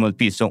consiguiente hemos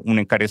visto un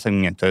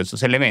encarecimiento de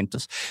esos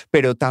elementos,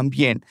 pero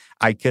también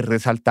hay que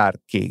resaltar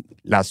que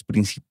las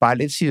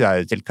principales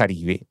ciudades del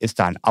Caribe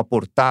están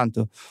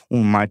aportando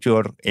un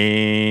mayor,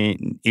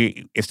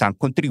 están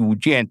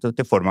contribuyendo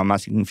de forma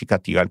más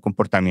significativa al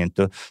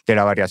comportamiento de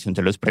la variación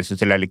de los precios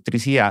de la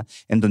electricidad,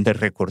 en donde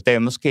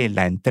recordemos que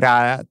la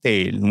entrada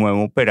del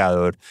nuevo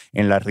operador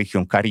en la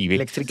región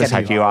Caribe pues,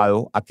 ha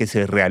llevado a que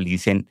se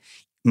realicen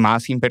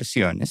más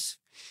inversiones,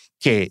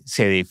 que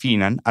se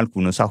definan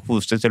algunos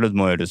ajustes de los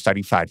modelos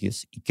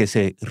tarifarios y que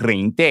se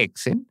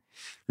reindexen,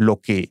 lo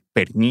que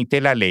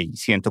permite la ley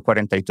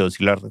 142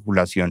 y la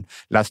regulación,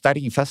 las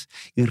tarifas,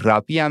 y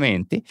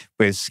rápidamente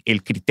pues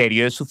el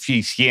criterio de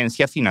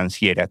suficiencia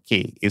financiera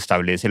que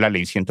establece la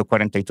ley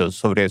 142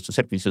 sobre estos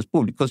servicios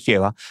públicos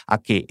lleva a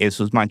que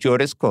esos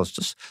mayores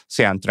costos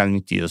sean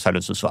transmitidos a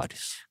los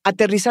usuarios.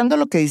 Aterrizando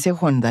lo que dice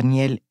Juan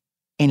Daniel,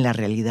 en la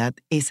realidad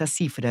esas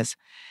cifras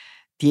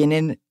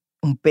tienen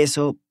un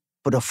peso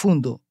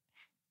profundo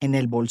en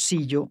el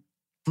bolsillo,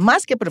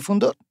 más que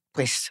profundo,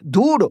 pues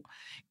duro,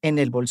 en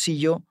el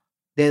bolsillo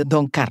de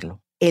don Carlos,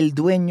 el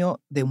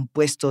dueño de un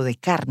puesto de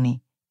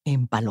carne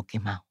en Palo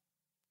Quemado.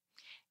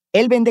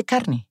 Él vende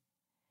carne,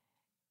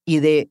 y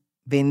de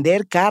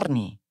vender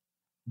carne,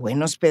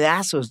 buenos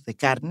pedazos de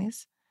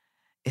carnes,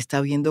 está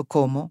viendo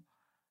cómo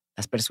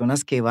las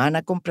personas que van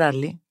a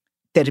comprarle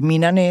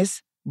terminan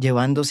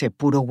llevándose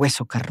puro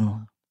hueso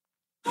carnudo.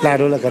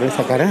 Claro, la carne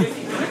está cara.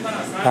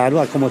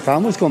 Claro, como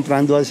estábamos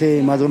comprando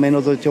hace más o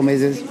menos 8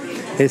 meses,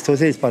 esto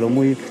se disparó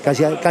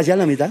casi a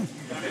la mitad.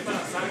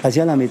 Casi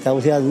a la mitad,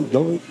 o sea,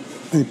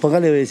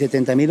 póngale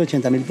 70.000,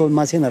 80.000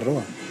 más en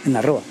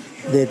arroba.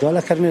 De todas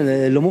las carnes,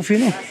 el lomo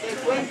fino,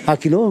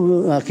 aquí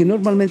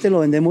normalmente lo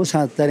vendemos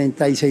a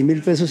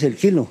 36.000 pesos el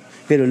kilo,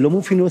 pero el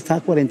lomo fino está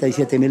a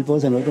 47.000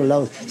 pesos en otros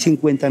lados,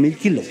 50.000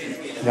 kilos.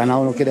 El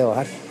ganado no quiere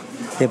bajar.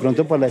 De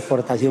pronto por la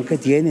exportación que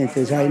tiene,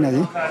 entonces hay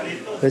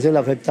eso le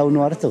afecta a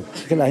uno harto,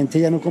 que la gente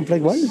ya no compra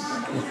igual,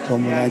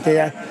 como la gente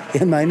ya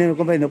imagínate, no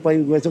compra y no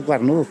puede un hueso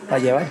carnudo para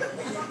llevar,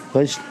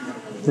 pues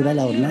dura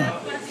la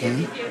jornada.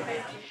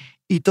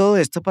 Y todo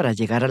esto para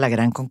llegar a la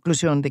gran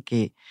conclusión de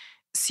que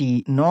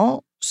si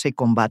no se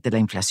combate la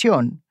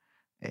inflación,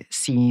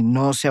 si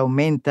no se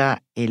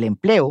aumenta el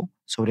empleo,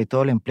 sobre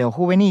todo el empleo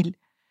juvenil,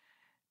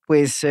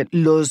 pues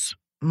los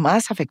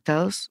más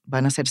afectados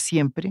van a ser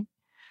siempre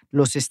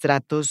los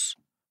estratos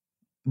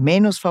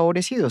menos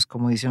favorecidos,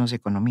 como dicen los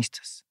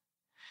economistas,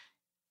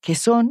 que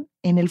son,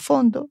 en el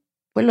fondo,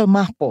 pues los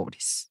más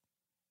pobres.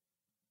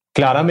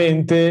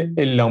 Claramente,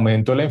 el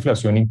aumento de la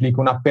inflación implica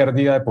una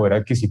pérdida de poder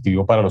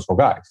adquisitivo para los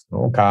hogares,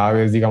 ¿no? Cada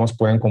vez, digamos,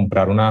 pueden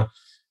comprar una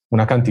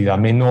cantidad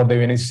menor de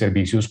bienes y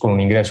servicios con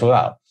un ingreso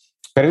dado.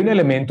 Pero hay un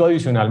elemento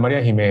adicional,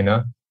 María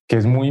Jimena, que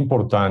es muy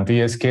importante, y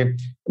es que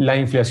la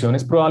inflación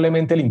es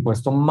probablemente el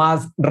impuesto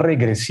más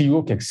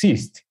regresivo que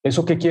existe.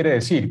 ¿Eso qué quiere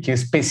decir? Que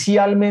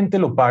especialmente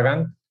lo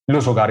pagan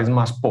los hogares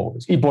más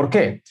pobres. ¿Y por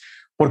qué?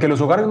 Porque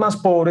los hogares más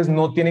pobres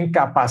no tienen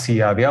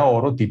capacidad de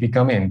ahorro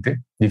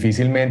típicamente,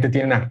 difícilmente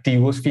tienen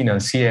activos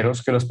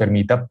financieros que los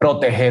permita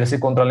protegerse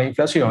contra la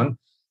inflación.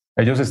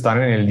 Ellos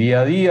están en el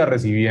día a día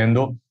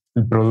recibiendo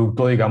el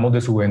producto, digamos,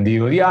 de su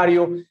vendido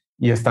diario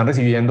y están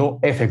recibiendo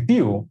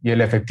efectivo, y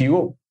el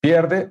efectivo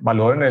pierde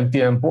valor en el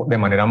tiempo de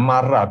manera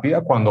más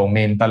rápida cuando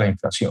aumenta la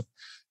inflación.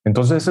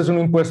 Entonces, este es un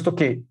impuesto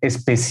que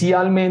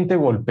especialmente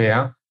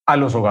golpea a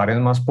los hogares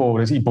más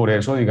pobres, y por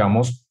eso,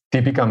 digamos,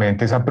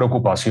 típicamente esa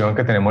preocupación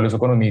que tenemos los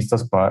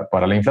economistas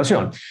para la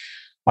inflación.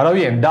 Ahora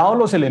bien, dados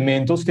los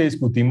elementos que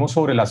discutimos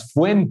sobre las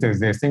fuentes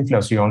de esta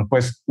inflación,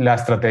 pues la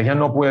estrategia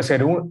no puede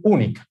ser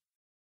única.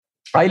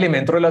 Hay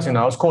elementos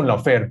relacionados con la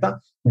oferta.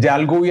 Ya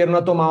el gobierno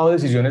ha tomado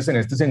decisiones en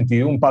este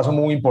sentido. Un paso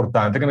muy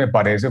importante que me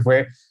parece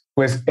fue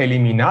pues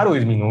eliminar o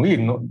disminuir,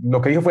 ¿no?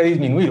 Lo que dijo fue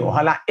disminuir,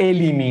 ojalá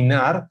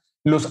eliminar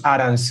los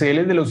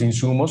aranceles de los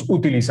insumos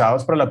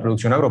utilizados para la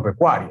producción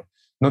agropecuaria.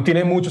 No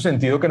tiene mucho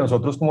sentido que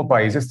nosotros como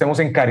país estemos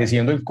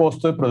encareciendo el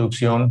costo de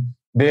producción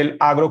del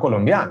agro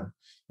colombiano.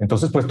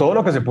 Entonces, pues todo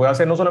lo que se puede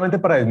hacer no solamente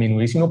para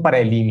disminuir, sino para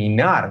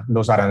eliminar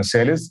los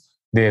aranceles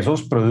de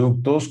esos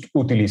productos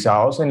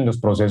utilizados en los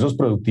procesos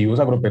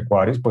productivos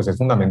agropecuarios, pues es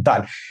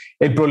fundamental.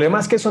 El problema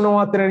es que eso no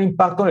va a tener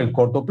impacto en el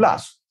corto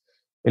plazo.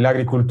 La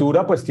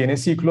agricultura pues tiene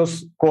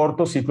ciclos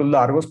cortos, ciclos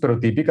largos, pero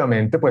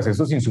típicamente pues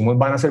estos insumos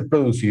van a ser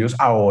producidos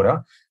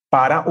ahora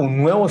para un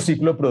nuevo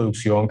ciclo de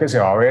producción que se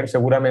va a ver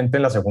seguramente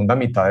en la segunda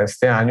mitad de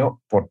este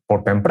año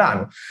por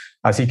temprano.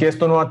 Así que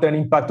esto no va a tener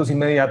impactos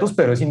inmediatos,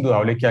 pero es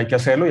indudable que hay que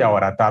hacerlo, y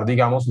abaratar,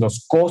 digamos,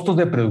 los costos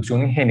de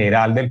producción en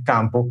general del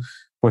campo,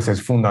 pues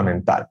es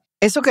fundamental.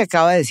 Eso que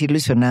acaba de decir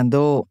Luis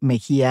Fernando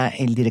Mejía,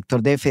 el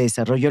director de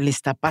Fedesarrollo, le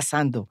está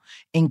pasando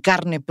en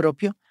carne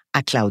propia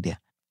a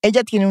Claudia.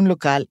 Ella tiene un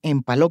local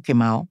en Palo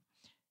Quemado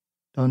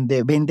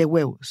donde vende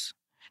huevos.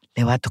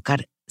 Le va a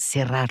tocar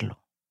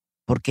cerrarlo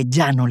porque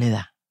ya no le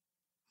da.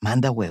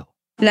 Manda huevo.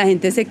 La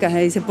gente se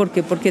queja y dice, ¿por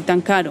qué? ¿Por qué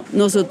tan caro?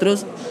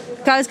 Nosotros,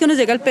 cada vez que nos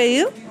llega el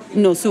pedido,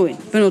 nos suben,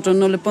 pero nosotros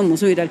no le podemos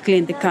subir al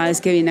cliente cada vez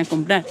que viene a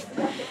comprar.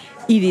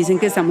 Y dicen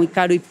que está muy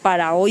caro, y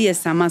para hoy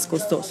está más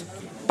costoso.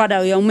 Para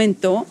hoy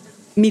aumentó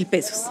 1.000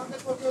 pesos.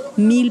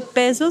 1.000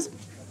 pesos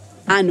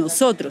a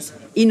nosotros.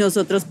 Y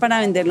nosotros para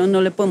venderlo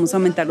no le podemos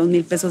aumentar los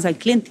 1.000 pesos al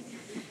cliente.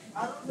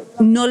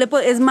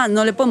 Es más,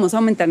 no le podemos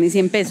aumentar ni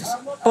 100 pesos.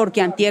 Porque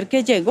antier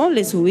que llegó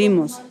le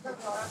subimos.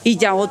 Y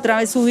ya otra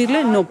vez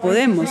subirle no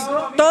podemos.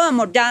 Todo,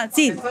 amor, ya,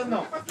 sí.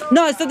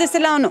 No, esto es de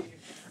este lado, no.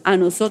 A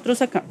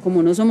nosotros acá,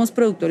 como no somos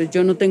productores,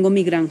 yo no tengo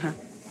mi granja.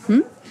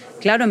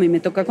 Claro, a mí me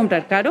toca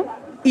comprar caro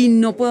y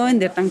no puedo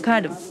vender tan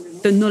caro.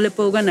 Entonces no le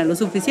puedo ganar lo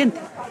suficiente.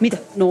 Mira,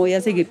 no voy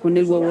a seguir con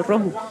el huevo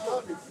rojo.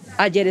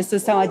 Ayer esto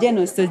estaba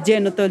lleno, esto es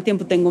lleno todo el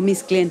tiempo, tengo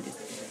mis clientes.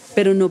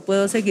 Pero no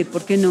puedo seguir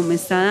porque no me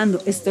está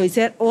dando.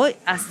 Hoy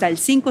hasta el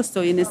 5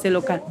 estoy en este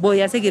local.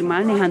 Voy a seguir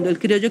manejando el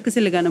criollo, que se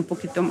le gana un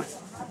poquito más.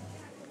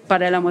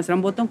 Para la muestra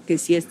un botón, que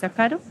sí está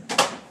caro,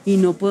 y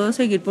no puedo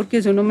seguir porque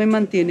eso no me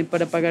mantiene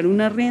para pagar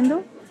un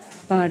arriendo,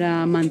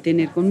 para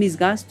mantener con mis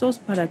gastos,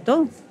 para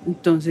todo.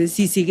 Entonces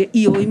sí sigue,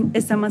 y hoy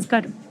está más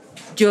caro.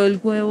 Yo el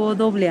huevo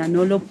AA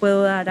no lo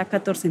puedo dar a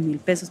 14.000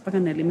 pesos para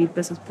ganarle 1.000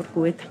 pesos por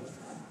cubeta.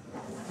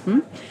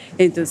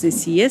 Entonces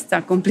sí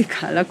está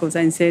complicada la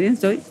cosa, en serio,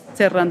 estoy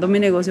cerrando mi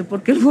negocio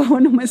porque el huevo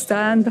no me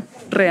está dando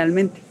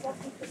realmente.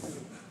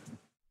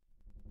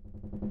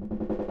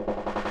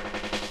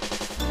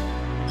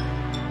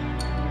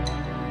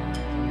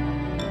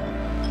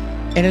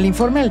 En el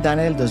informe del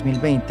DANE del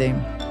 2020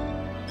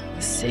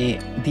 se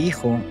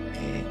dijo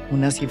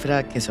una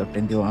cifra que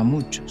sorprendió a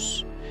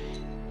muchos,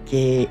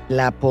 que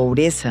la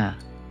pobreza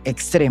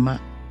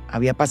extrema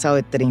había pasado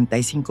de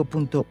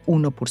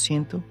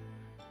 35.1%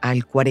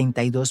 al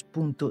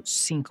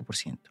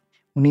 42.5%.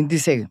 Un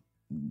índice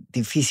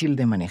difícil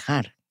de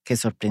manejar que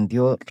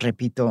sorprendió,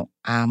 repito,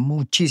 a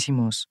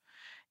muchísimos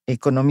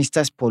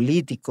economistas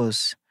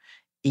políticos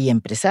y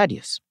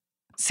empresarios.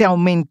 Se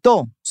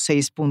aumentó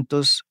 6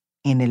 puntos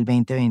en el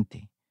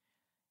 2020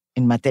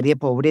 en materia de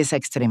pobreza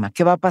extrema.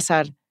 ¿Qué va a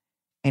pasar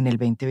en el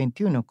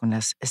 2021 con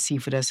las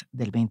cifras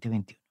del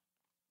 2021?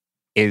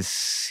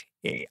 Es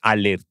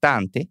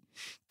alertante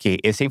que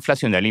esa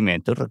inflación de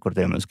alimentos,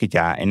 recordemos que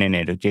ya en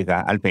enero llega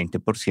al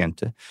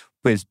 20%,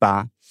 pues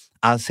va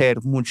a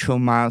ser mucho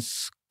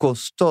más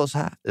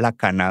costosa la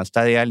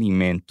canasta de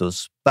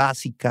alimentos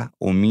básica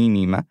o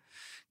mínima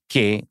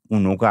que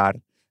un hogar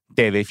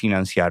debe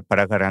financiar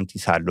para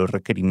garantizar los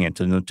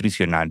requerimientos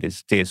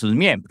nutricionales de sus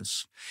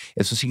miembros.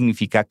 Eso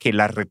significa que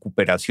la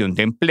recuperación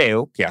de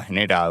empleo, que ha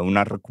generado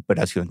una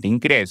recuperación de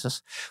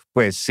ingresos,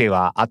 pues se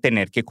va a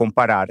tener que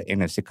comparar,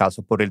 en este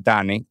caso por el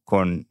DANE,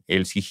 con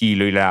el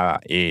sigilo y la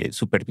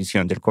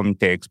supervisión del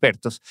comité de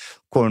expertos,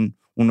 con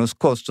unos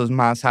costos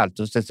más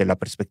altos desde la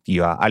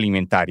perspectiva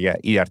alimentaria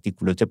y de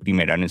artículos de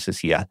primera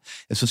necesidad.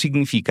 Eso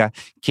significa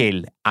que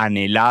el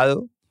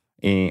anhelado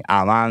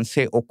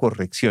avance o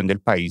corrección del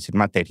país en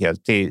materia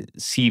de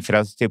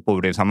cifras de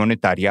pobreza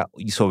monetaria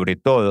y sobre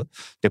todo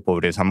de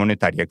pobreza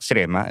monetaria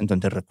extrema, en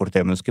donde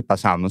recordemos que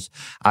pasamos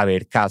a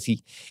ver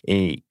casi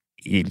el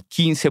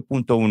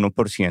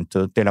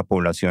 15.1% de la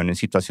población en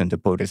situación de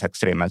pobreza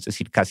extrema, es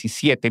decir, casi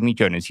 7,5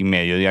 millones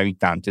de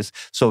habitantes,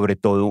 sobre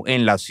todo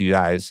en las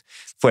ciudades,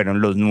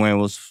 fueron los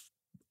nuevos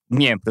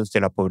miembros de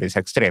la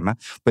pobreza extrema,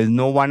 pues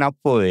no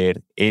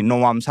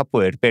vamos a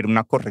poder ver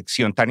una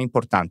corrección tan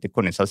importante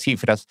con esas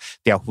cifras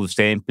de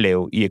ajuste de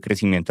empleo y de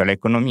crecimiento de la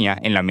economía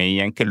en la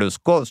medida en que los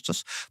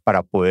costos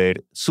para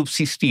poder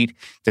subsistir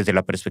desde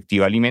la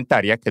perspectiva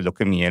alimentaria, que es lo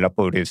que mide la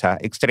pobreza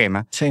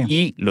extrema, sí,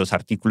 y los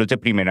artículos de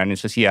primera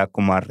necesidad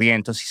como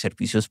arriendos y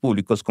servicios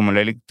públicos como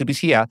la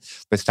electricidad,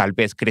 pues tal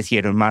vez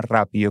crecieron más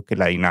rápido que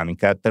la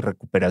dinámica de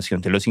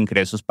recuperación de los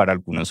ingresos para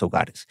algunos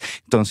hogares.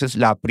 Entonces,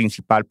 la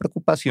principal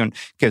preocupación,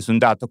 que es un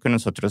dato que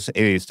nosotros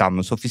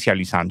estamos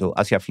oficializando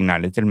hacia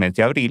finales del mes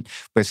de abril,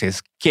 pues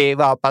es qué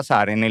va a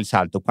pasar en el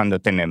saldo cuando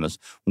tenemos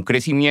un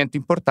crecimiento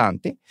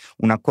importante,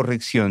 una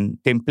corrección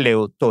de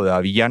empleo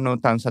todavía no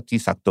tan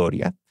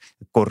satisfactoria.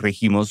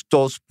 Corregimos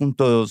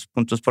 2.2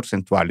 puntos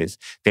porcentuales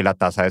de la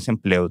tasa de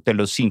desempleo de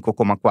los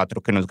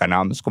 5,4 que nos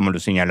ganábamos, como lo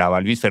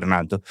señalaba Luis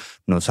Fernando.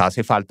 Nos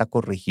hace falta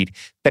corregir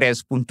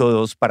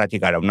 3.2 para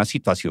llegar a una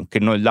situación que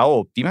no es la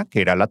óptima,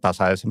 que era la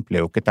tasa de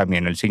desempleo que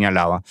también él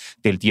señalaba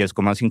del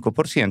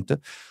 10,5%,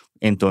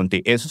 en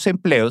donde esos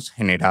empleos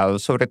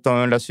generados sobre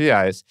todo en las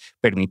ciudades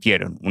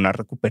permitieron una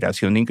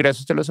recuperación de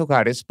ingresos de los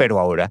hogares, pero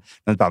ahora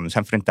nos vamos a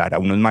enfrentar a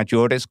unos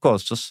mayores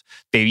costos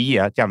de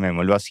vida,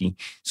 llamémoslo así,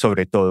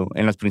 sobre todo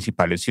en las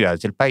principales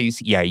ciudades del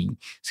país, y ahí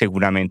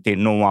seguramente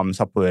no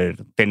vamos a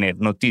poder tener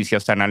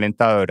noticias tan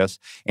alentadoras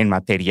en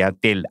materia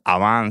del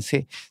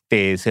avance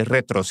de ese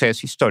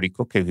retroceso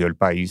histórico que vio el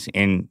país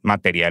en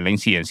materia de la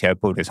incidencia de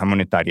pobreza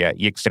monetaria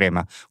y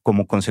extrema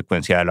como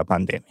consecuencia de la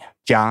pandemia.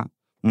 Ya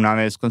una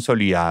vez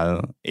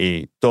consolidado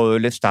todo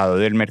el estado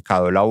del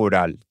mercado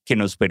laboral que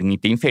nos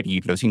permite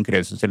inferir los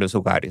ingresos de los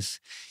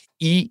hogares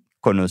y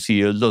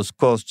conocidos los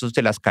costos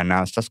de las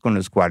canastas con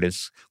los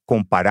cuales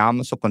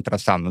comparamos o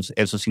contrastamos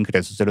esos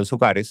ingresos de los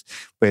hogares,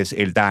 pues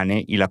el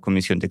DANE y la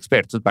Comisión de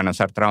Expertos van a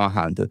estar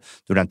trabajando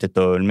durante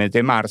todo el mes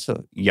de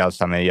marzo y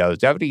hasta mediados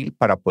de abril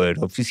para poder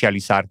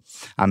oficializar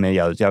a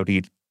mediados de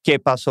abril qué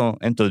pasó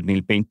en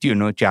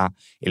 2021, ya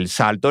el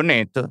saldo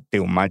neto de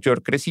un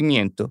mayor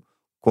crecimiento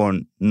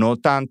con no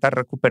tanta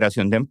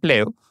recuperación de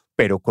empleo,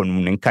 pero con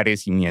un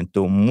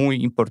encarecimiento muy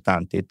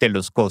importante de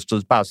los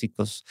costos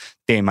básicos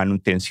de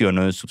manutención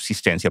o de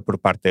subsistencia por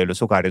parte de los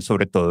hogares,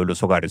 sobre todo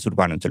los hogares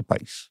urbanos del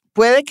país.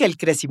 Puede que el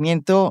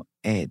crecimiento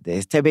de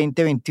este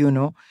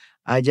 2021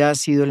 haya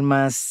sido el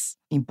más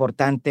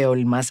importante o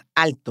el más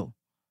alto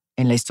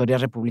en la historia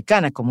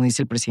republicana, como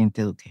dice el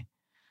presidente Duque.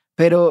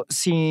 Pero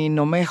si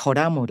no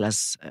mejoramos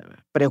las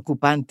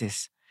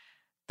preocupantes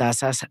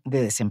tasas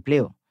de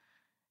desempleo,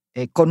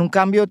 con un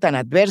cambio tan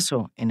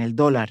adverso en el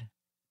dólar,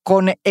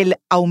 con el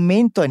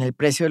aumento en el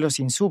precio de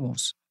los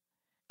insumos,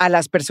 a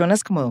las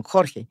personas como don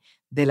Jorge,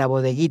 de la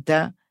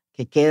bodeguita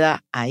que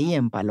queda ahí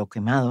en Palo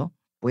Quemado,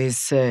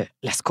 pues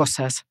las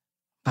cosas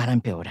van a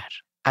empeorar.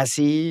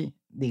 Así,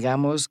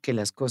 digamos que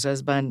las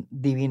cosas van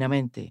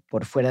divinamente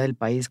por fuera del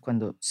país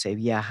cuando se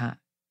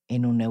viaja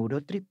en un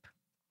Eurotrip.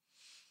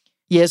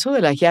 Y eso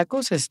del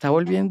ajiaco se está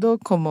volviendo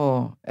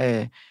como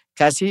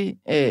casi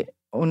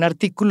un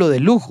artículo de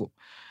lujo,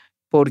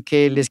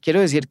 porque les quiero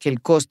decir que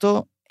el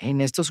costo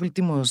en estos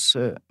últimos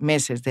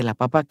meses de la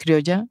papa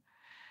criolla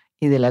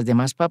y de las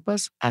demás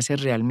papas hace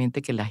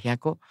realmente que el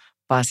ajiaco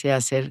pase a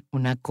ser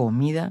una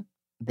comida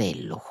de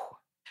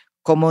lujo.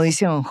 Como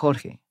dice don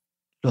Jorge,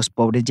 los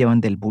pobres llevan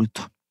del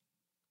bulto.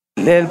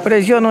 El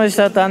precio no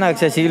está tan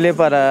accesible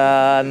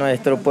para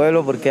nuestro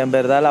pueblo porque en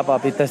verdad la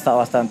papita está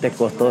bastante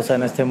costosa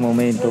en este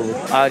momento.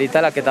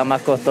 Ahorita la que está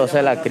más costosa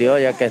es la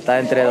criolla, que está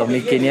entre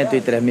 2.500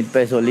 y 3.000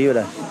 pesos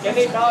libras.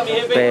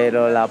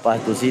 Pero la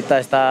pastucita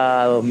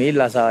está a 2.000,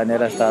 la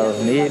sabanera está a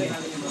 2.000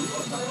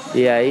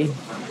 y ahí.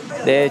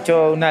 De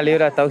hecho, una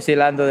libra está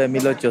oscilando de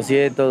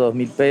 1.800,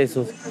 2.000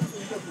 pesos.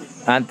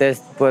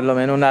 Antes, por lo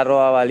menos una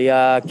arroba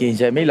valía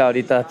 15.000,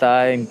 ahorita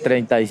está en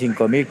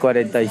 35.000,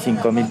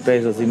 45.000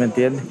 pesos, ¿sí me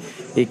entiendes?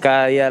 Y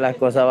cada día las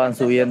cosas van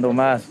subiendo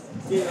más.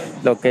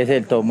 Lo que es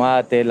el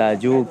tomate, la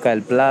yuca,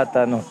 el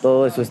plátano,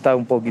 todo eso está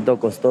un poquito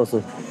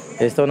costoso.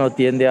 Esto no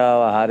tiende a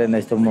bajar en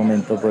estos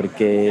momentos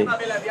porque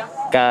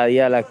cada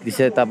día la crisis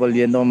se está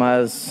volviendo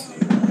más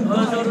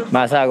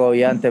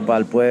agobiante para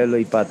el pueblo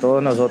y para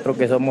todos nosotros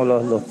que somos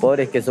los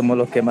pobres, que somos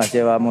los que más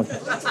llevamos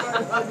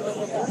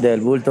del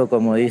bulto,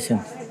 como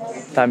dicen.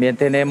 También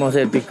tenemos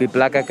el pico y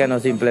placa que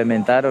nos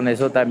implementaron,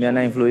 eso también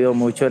ha influido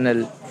mucho en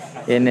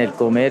el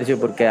comercio,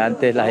 porque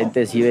antes la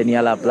gente sí venía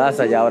a la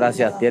plaza y ahora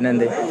se abstienen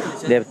de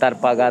estar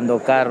pagando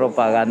carro,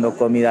 pagando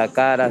comida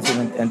cara.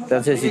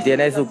 Entonces, si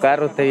tiene su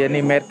carro, usted viene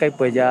y merca y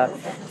pues ya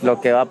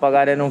lo que va a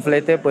pagar en un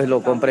flete, pues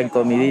lo compra en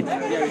comidita.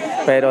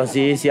 Pero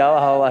sí ha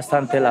bajado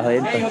bastante la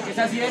venta.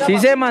 Sí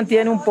se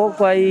mantiene un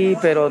poco ahí,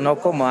 pero no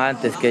como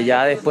antes, que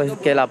ya después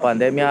que la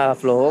pandemia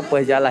aflojó,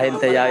 pues ya la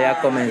gente ya había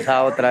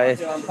comenzado otra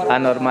vez a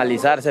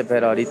normalizarse,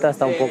 pero ahorita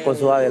está un poco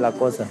suave la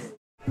cosa.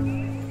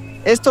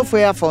 Esto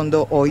fue A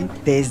Fondo hoy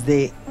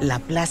desde la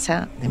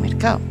plaza de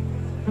mercado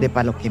de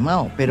Palo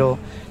Quemado, pero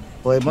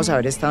podemos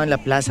haber estado en la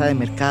plaza de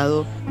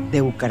mercado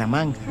de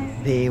Bucaramanga,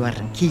 de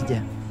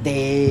Barranquilla,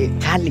 de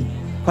Cali,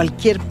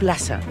 cualquier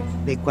plaza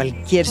de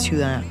cualquier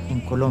ciudad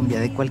en Colombia,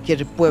 de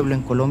cualquier pueblo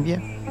en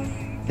Colombia,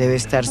 debe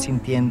estar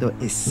sintiendo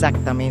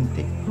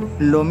exactamente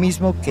lo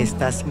mismo que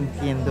está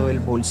sintiendo el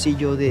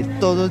bolsillo de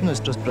todos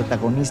nuestros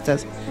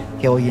protagonistas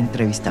que hoy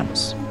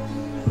entrevistamos.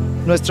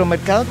 Nuestro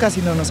mercado casi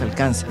no nos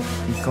alcanza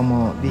y,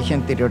 como dije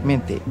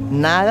anteriormente,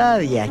 nada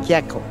de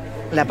ajiaco.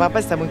 La papa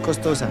está muy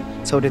costosa,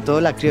 sobre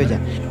todo la criolla.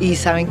 ¿Y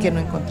saben qué no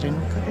encontré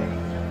nunca?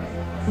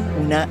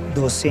 Una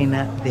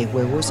docena de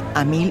huevos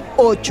a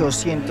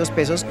 1.800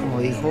 pesos,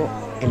 como dijo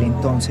el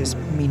entonces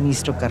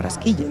ministro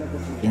Carrasquilla.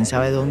 ¿Quién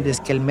sabe dónde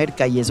es que el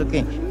merca? Y eso que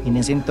en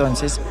ese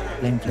entonces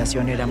la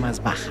inflación era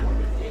más baja.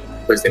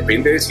 Pues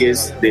depende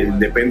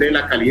depende de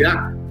la calidad.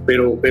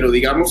 Pero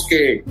digamos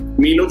que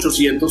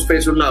 1.800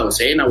 pesos la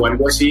docena o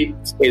algo así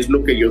es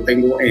lo que yo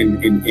tengo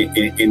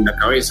en la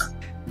cabeza.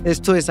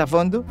 Esto es A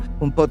Fondo,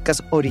 un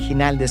podcast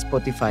original de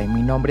Spotify.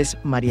 Mi nombre es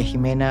María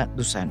Jimena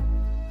Duzán.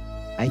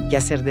 Hay que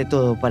hacer de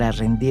todo para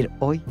rendir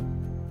hoy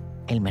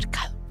el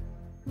mercado.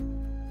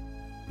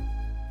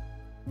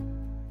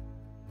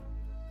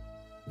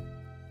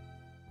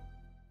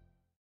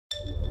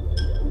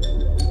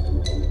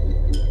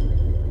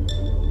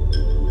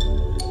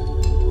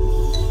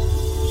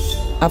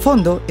 A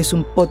Fondo es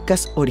un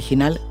podcast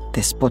original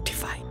de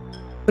Spotify.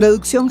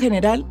 Producción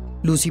general,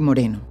 Lucy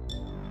Moreno.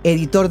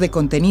 Editor de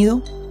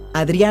contenido,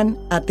 Adrián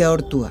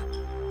Ateortúa.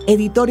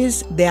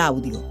 Editores de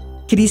audio,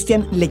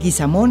 Cristian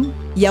Leguizamón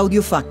y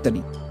Audio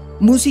Factory.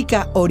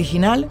 Música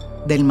original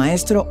del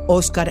maestro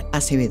Óscar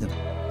Acevedo.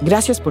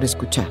 Gracias por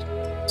escuchar.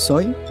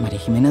 Soy María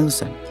Jimena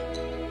Duzán.